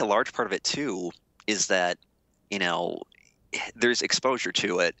 I think a large part of it too is that there's exposure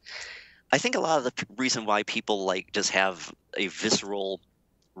to it. I think a lot of the reason why people like just have a visceral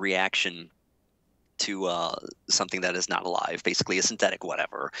reaction to something that is not alive, basically a synthetic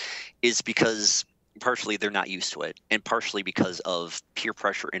whatever, is because partially they're not used to it, and partially because of peer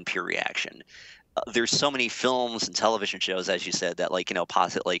pressure and peer reaction. There's so many films and television shows, as you said, that like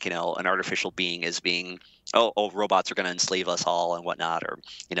posit like an artificial being as being robots are going to enslave us all and whatnot, or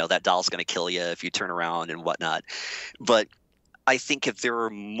that doll's going to kill you if you turn around and whatnot. But I think if there were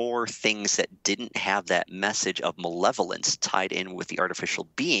more things that didn't have that message of malevolence tied in with the artificial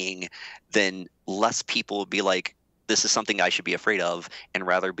being, then less people would be like, this is something I should be afraid of, and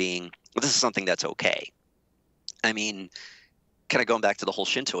rather being, well, this is something that's okay. I mean, kind of going back to the whole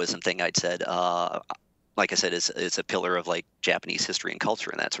Shintoism thing, I'd said, like I said, it's a pillar of like Japanese history and culture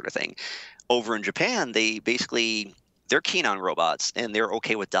and that sort of thing. Over in Japan, they're keen on robots, and they're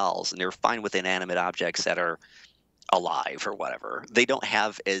okay with dolls, and they're fine with inanimate objects that are alive or whatever. They don't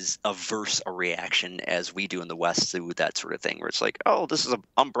have as averse a reaction as we do in the West to that sort of thing, where it's like, oh, this is an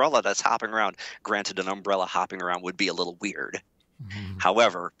umbrella that's hopping around. Granted, an umbrella hopping around would be a little weird. Mm-hmm.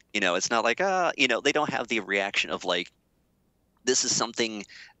 However, it's not like, they don't have the reaction of like, this is something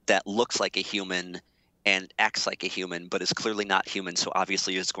that looks like a human and acts like a human, but is clearly not human, so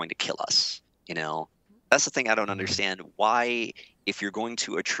obviously it's going to kill us. That's the thing I don't understand. Why, if you're going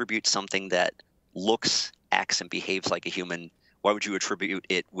to attribute something that looks, acts, and behaves like a human, why would you attribute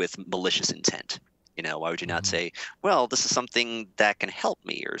it with malicious intent? Why would you not say, well, this is something that can help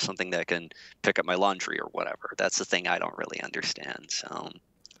me, or something that can pick up my laundry or whatever? That's the thing I don't really understand. So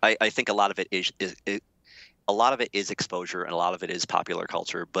I think a lot of it is a lot of it is exposure, and a lot of it is popular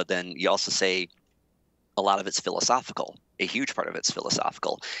culture. But then you also say a lot of it's philosophical. A huge part of it's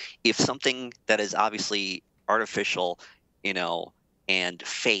philosophical. If something that is obviously artificial, and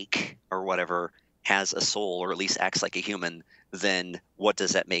fake or whatever has a soul, or at least acts like a human, then what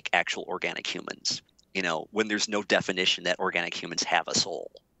does that make actual organic humans? When there's no definition that organic humans have a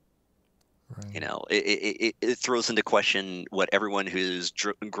soul. Right. It throws into question what everyone who's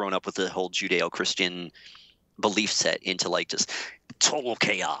grown up with the whole Judeo-Christian belief set into like just total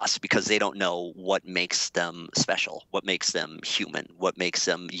chaos, because they don't know what makes them special, what makes them human, what makes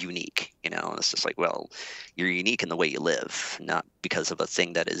them unique. It's just like, well, you're unique in the way you live, not because of a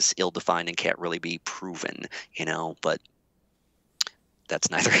thing that is ill-defined and can't really be proven. But that's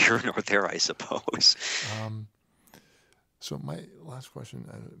neither here nor there, I suppose. So my last question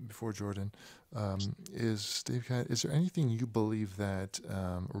before Jordan is, Davecat, is there anything you believe that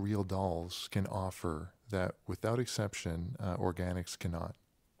real dolls can offer that, without exception, organics cannot?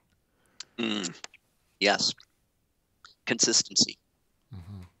 Yes. Consistency.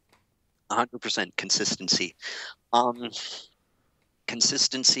 100% consistency.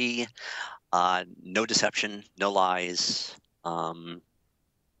 Consistency, no deception, no lies. I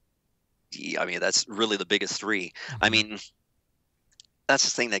mean, that's really the biggest three. I mean, that's the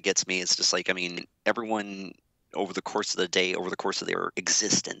thing that gets me. It's just like, I mean, everyone over the course of the day, over the course of their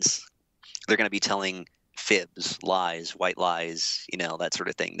existence, they're going to be telling fibs, lies, white lies, that sort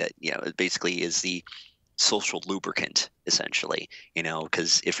of thing that, it basically is the social lubricant, essentially,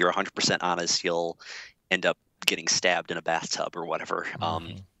 because if you're 100% honest, you'll end up getting stabbed in a bathtub or whatever.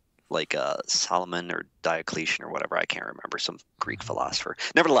 Like Solomon or Diocletian or whatever, I can't remember, some Greek philosopher.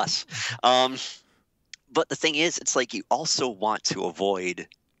 Nevertheless, but the thing is, it's like you also want to avoid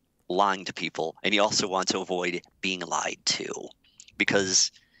lying to people, and you also want to avoid being lied to,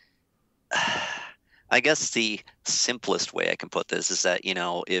 because I guess the simplest way I can put this is that,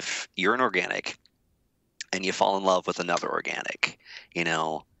 if you're an organic and you fall in love with another organic,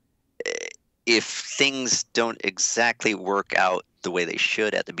 if things don't exactly work out the way they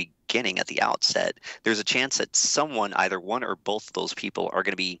should at the beginning, at the outset, there's a chance that someone, either one or both of those people, are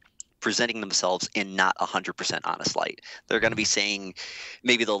going to be presenting themselves in not 100% honest light. They're going to be saying,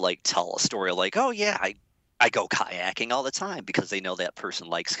 maybe they'll like tell a story like, oh yeah, I go kayaking all the time, because they know that person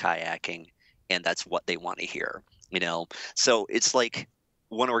likes kayaking and that's what they want to hear, So it's like,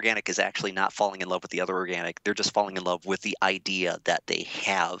 one organic is actually not falling in love with the other organic. They're just falling in love with the idea that they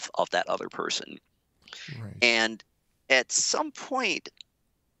have of that other person. Right. And at some point,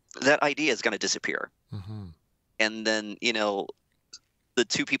 that idea is going to disappear. Mm-hmm. And then, the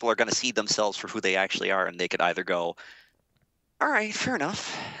two people are going to see themselves for who they actually are. And they could either go, all right, fair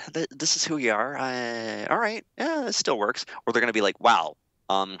enough. This is who you are. All right. Yeah, it still works. Or they're going to be like, wow,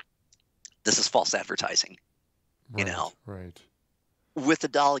 this is false advertising. Right. Right. With the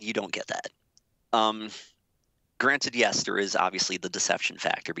doll, you don't get that. Granted, yes, there is obviously the deception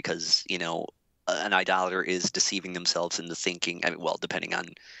factor because, an idolater is deceiving themselves into thinking, well, depending on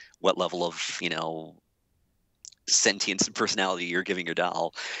what level of, sentience and personality you're giving your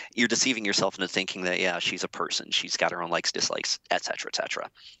doll, you're deceiving yourself into thinking that, yeah, she's a person. She's got her own likes, dislikes, et cetera, et cetera.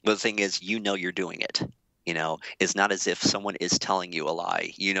 But the thing is, you're doing it. It's not as if someone is telling you a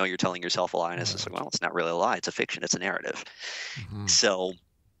lie. You're telling yourself a lie, and it's just like, well, it's not really a lie. It's a fiction. It's a narrative. Mm-hmm. So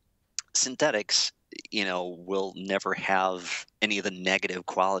synthetics, will never have any of the negative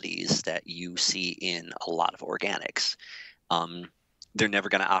qualities that you see in a lot of organics. They're never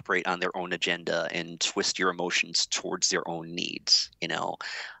going to operate on their own agenda and twist your emotions towards their own needs. They're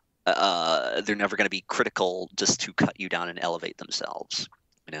never going to be critical just to cut you down and elevate themselves.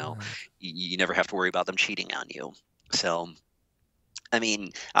 Right. You never have to worry about them cheating on you. So,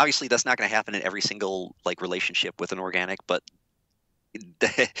 obviously that's not going to happen in every single relationship with an organic, but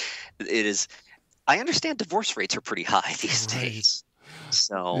it is. I understand divorce rates are pretty high these days.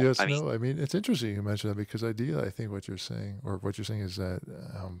 So yes, it's interesting you mentioned that because I think what you're saying is that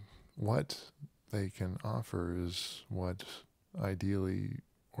what they can offer is what ideally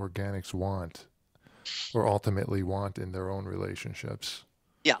organics want or ultimately want in their own relationships.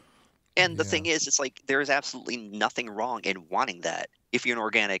 Yeah. And the thing is, it's like there is absolutely nothing wrong in wanting that. If you're an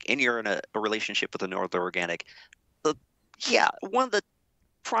organic and you're in a relationship with another organic, one of the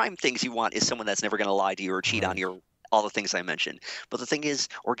prime things you want is someone that's never going to lie to you or cheat on you, all the things I mentioned. But the thing is,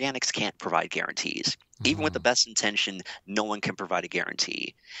 organics can't provide guarantees. Mm-hmm. Even with the best intention, no one can provide a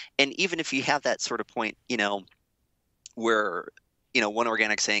guarantee. And even if you have that sort of point, where, one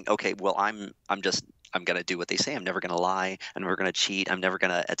organic saying, okay, well, I'm going to do what they say. I'm never going to lie. I'm never going to cheat. I'm never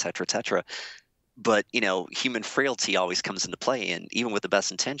going to, et cetera, et cetera. But, human frailty always comes into play. And even with the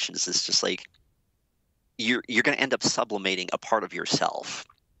best intentions, it's just like, you're going to end up sublimating a part of yourself.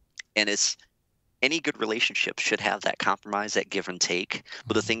 And it's any good relationship should have that compromise, that give and take.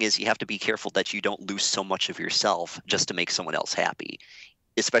 But the thing is, you have to be careful that you don't lose so much of yourself just to make someone else happy,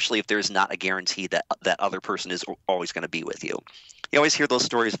 especially if there's not a guarantee that that other person is always going to be with you. You always hear those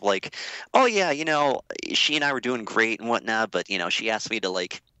stories of like, oh yeah, she and I were doing great and whatnot, but she asked me to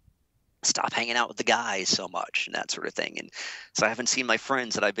stop hanging out with the guys so much and that sort of thing. And so I haven't seen my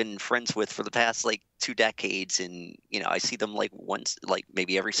friends that I've been friends with for the past 2 decades. And, I see them once,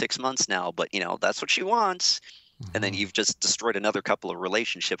 maybe every 6 months now, but that's what she wants. Mm-hmm. And then you've just destroyed another couple of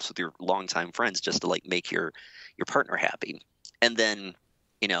relationships with your longtime friends just to make your partner happy. And then,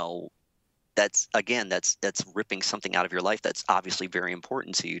 that's ripping something out of your life that's obviously very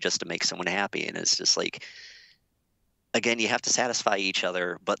important to you just to make someone happy. And it's just again, you have to satisfy each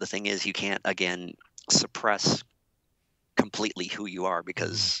other, but the thing is, you can't, again, suppress completely who you are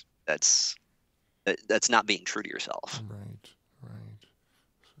because that's not being true to yourself. Right.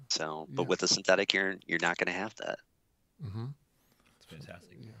 So, but with a synthetic, you're not going to have that. Mm-hmm. That's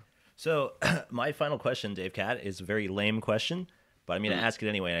fantastic. Yeah. So, my final question, Davecat, is a very lame question, but I'm going to ask it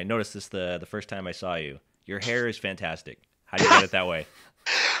anyway. And I noticed this the first time I saw you. Your hair is fantastic. How do you get it that way?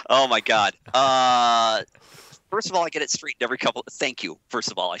 Oh my God. First of all, I get it straightened every couple. Thank you.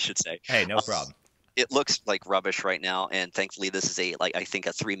 First of all, I should say. Hey, no problem. It looks like rubbish right now, and thankfully, this is I think a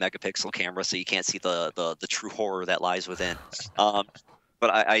 3-megapixel camera, so you can't see the true horror that lies within. But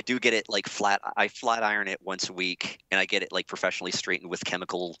I do get it flat. I flat iron it once a week, and I get it professionally straightened with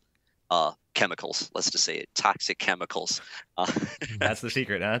chemicals. Let's just say it, toxic chemicals. That's the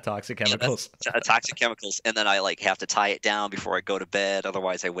secret, huh? Toxic chemicals. Yeah, toxic chemicals, and then I have to tie it down before I go to bed.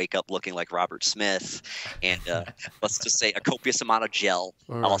 Otherwise, I wake up looking like Robert Smith. And let's just say a copious amount of gel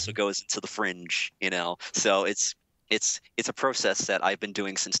also goes into the fringe. So it's a process that I've been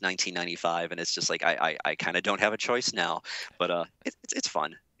doing since 1995, and it's just I kind of don't have a choice now. But it's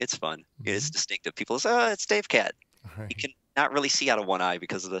fun. It's fun. Mm-hmm. It's distinctive. People say, it's Davecat. Right. You can not really see out of one eye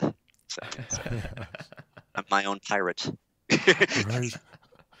because of the. So I'm my own pirate. Right.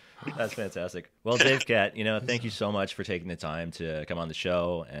 That's fantastic. Well, Davecat, thank you so much for taking the time to come on the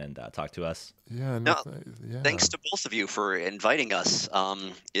show and talk to us. Yeah. Thanks to both of you for inviting us.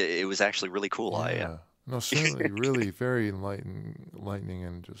 It was actually really cool. Yeah. No, certainly, really very enlightening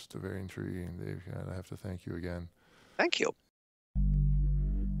and just very intriguing, Davecat. I have to thank you again. Thank you.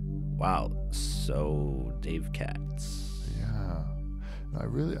 Wow. So Davecats. Yeah.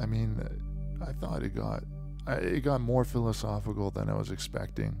 No, I mean, I thought it got more philosophical than I was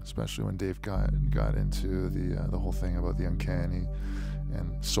expecting, especially when Dave got into the whole thing about the uncanny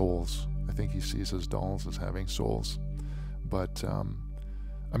and souls. I think he sees his dolls as having souls. But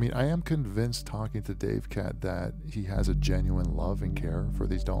I mean, I am convinced, talking to Davecat, that he has a genuine love and care for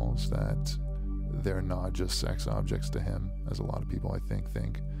these dolls, that they're not just sex objects to him, as a lot of people I think,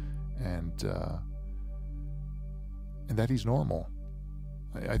 and that he's normal.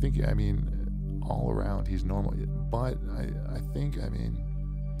 I think, I mean, all around he's normal. But I think, I mean,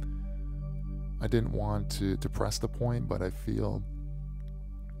 I didn't want to press the point, but I feel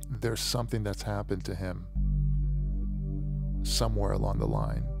there's something that's happened to him somewhere along the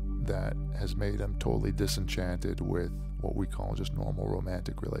line that has made him totally disenchanted with what we call just normal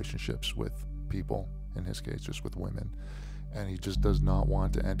romantic relationships with people, in his case just with women, and he just does not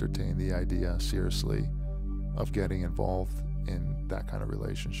want to entertain the idea seriously of getting involved in that kind of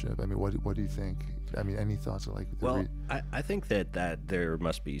relationship. I mean, what do you think? I mean, any thoughts? Like, well, I think that there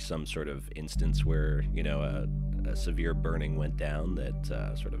must be some sort of instance where, you know, a severe burning went down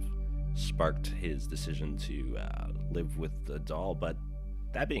that sort of sparked his decision to live with the doll. But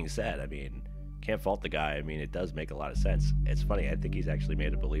that being said, I mean, can't fault the guy. I mean, it does make a lot of sense. It's funny. I think he's actually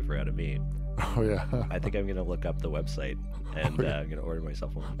made a believer out of me. Oh yeah. I think I'm gonna look up the website and I'm gonna order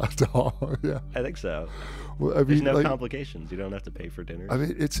myself one. A doll, yeah. I think so. Well, I mean, there's no like, complications. You don't have to pay for dinner. I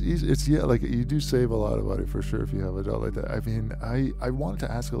mean, it's easy. It's, yeah, like, you do save a lot of money for sure if you have a doll like that. I mean, I wanted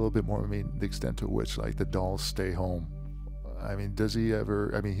to ask a little bit more. I mean, the extent to which, like, the dolls stay home. I mean, does he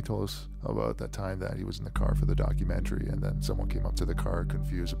ever? I mean, he told us about that time that he was in the car for the documentary, and then someone came up to the car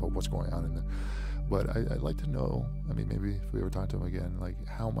confused about what's going on in there. But I'd like to know, I mean, maybe if we ever talk to him again, like,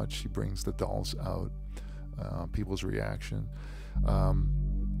 how much he brings the dolls out, people's reaction.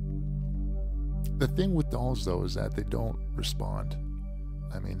 The thing with dolls, though, is that they don't respond.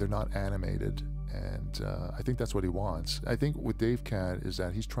 I mean, they're not animated, and I think that's what he wants. I think with Davecat is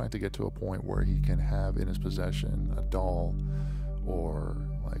that he's trying to get to a point where he can have in his possession a doll, or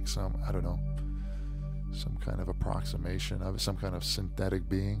like some, I don't know, some kind of approximation of some kind of synthetic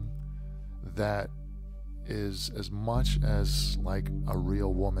being that is as much as like a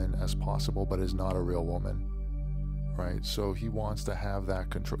real woman as possible, but is not a real woman, right? So he wants to have that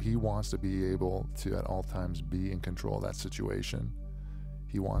control. He wants to be able to at all times be in control of that situation.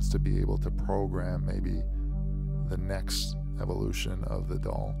 He wants to be able to program maybe the next evolution of the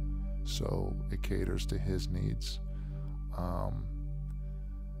doll so it caters to his needs.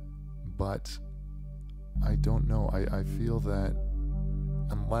 But I don't know. I feel that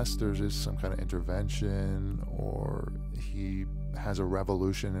unless there's just some kind of intervention or he has a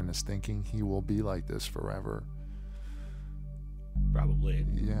revolution in his thinking, he will be like this forever. Probably.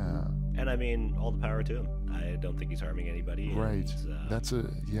 Yeah. And I mean, all the power to him. I don't think he's harming anybody. Right. That's a,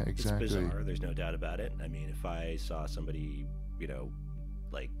 yeah, exactly. It's bizarre. There's no doubt about it. I mean, if I saw somebody, you know,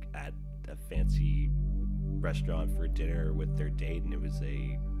 like at a fancy restaurant for dinner with their date and it was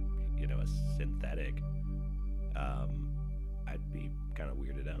a, you know, a synthetic, I'd be kind of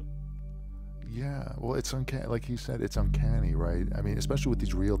weirded out. Yeah, well, it's uncanny. Like he said, it's uncanny, right? I mean, especially with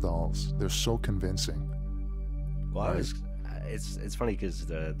these real dolls, they're so convincing. Well, right? It's funny because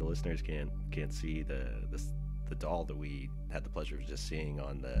the listeners can't see the doll that we had the pleasure of just seeing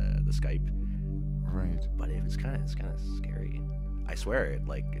on the Skype. Right. But it's kind of scary. I swear,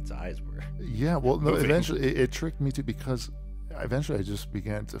 its eyes were. Yeah. Well, no. moving. Eventually, it tricked me too, because eventually I just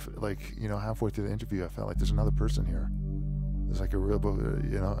began to, like, you know, halfway through the interview, I felt like there's another person here. There's like a real,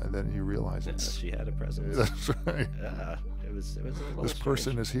 you know, and then you realize it's. She had a presence. That's right. Yeah. It was a little this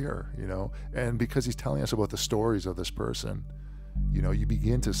person is here, you know, and because he's telling us about the stories of this person, you know, you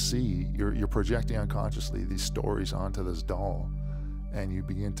begin to see, you're projecting unconsciously these stories onto this doll, and you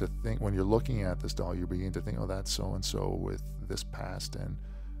begin to think, when you're looking at this doll, you begin to think, oh, that's so and so with this past, and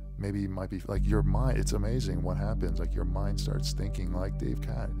maybe it might be like your mind. It's amazing what happens. Like your mind starts thinking like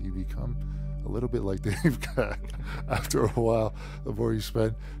Davecat. You become a little bit like Davecat after a while, the more you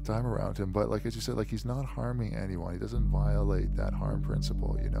spend time around him. But like as you said, like he's not harming anyone. He doesn't violate that harm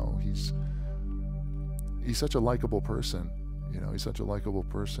principle. You know, he's such a likable person. You know, he's such a likable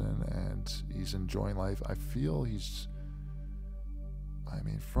person, and he's enjoying life. I feel he's, I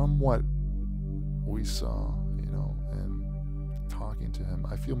mean, from what we saw, you know, and talking to him,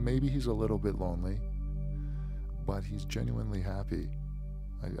 I feel maybe he's a little bit lonely, but he's genuinely happy.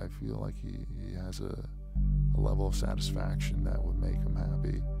 I feel like he has a level of satisfaction that would make him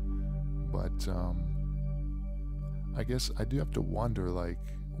happy. But I guess I do have to wonder, like,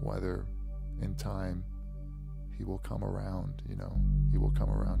 whether in time he will come around, you know. He will come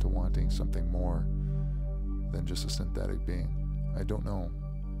around to wanting something more than just a synthetic being. I don't know.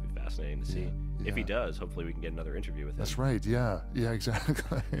 It'd be fascinating to see. If he does, hopefully we can get another interview with him. That's right. Yeah,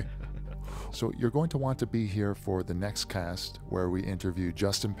 exactly. So you're going to want to be here for the next cast where we interview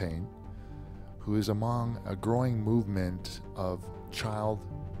Justin Payne, who is among a growing movement of child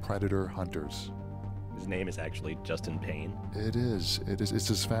predator hunters. His name is actually Justin Payne. It is. It's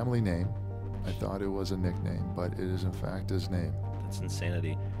his family name. I thought it was a nickname, but it is in fact his name. That's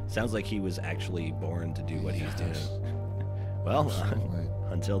insanity. Sounds like he was actually born to do what he's doing. Well,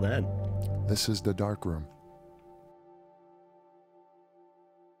 until then. This is The Dark Room.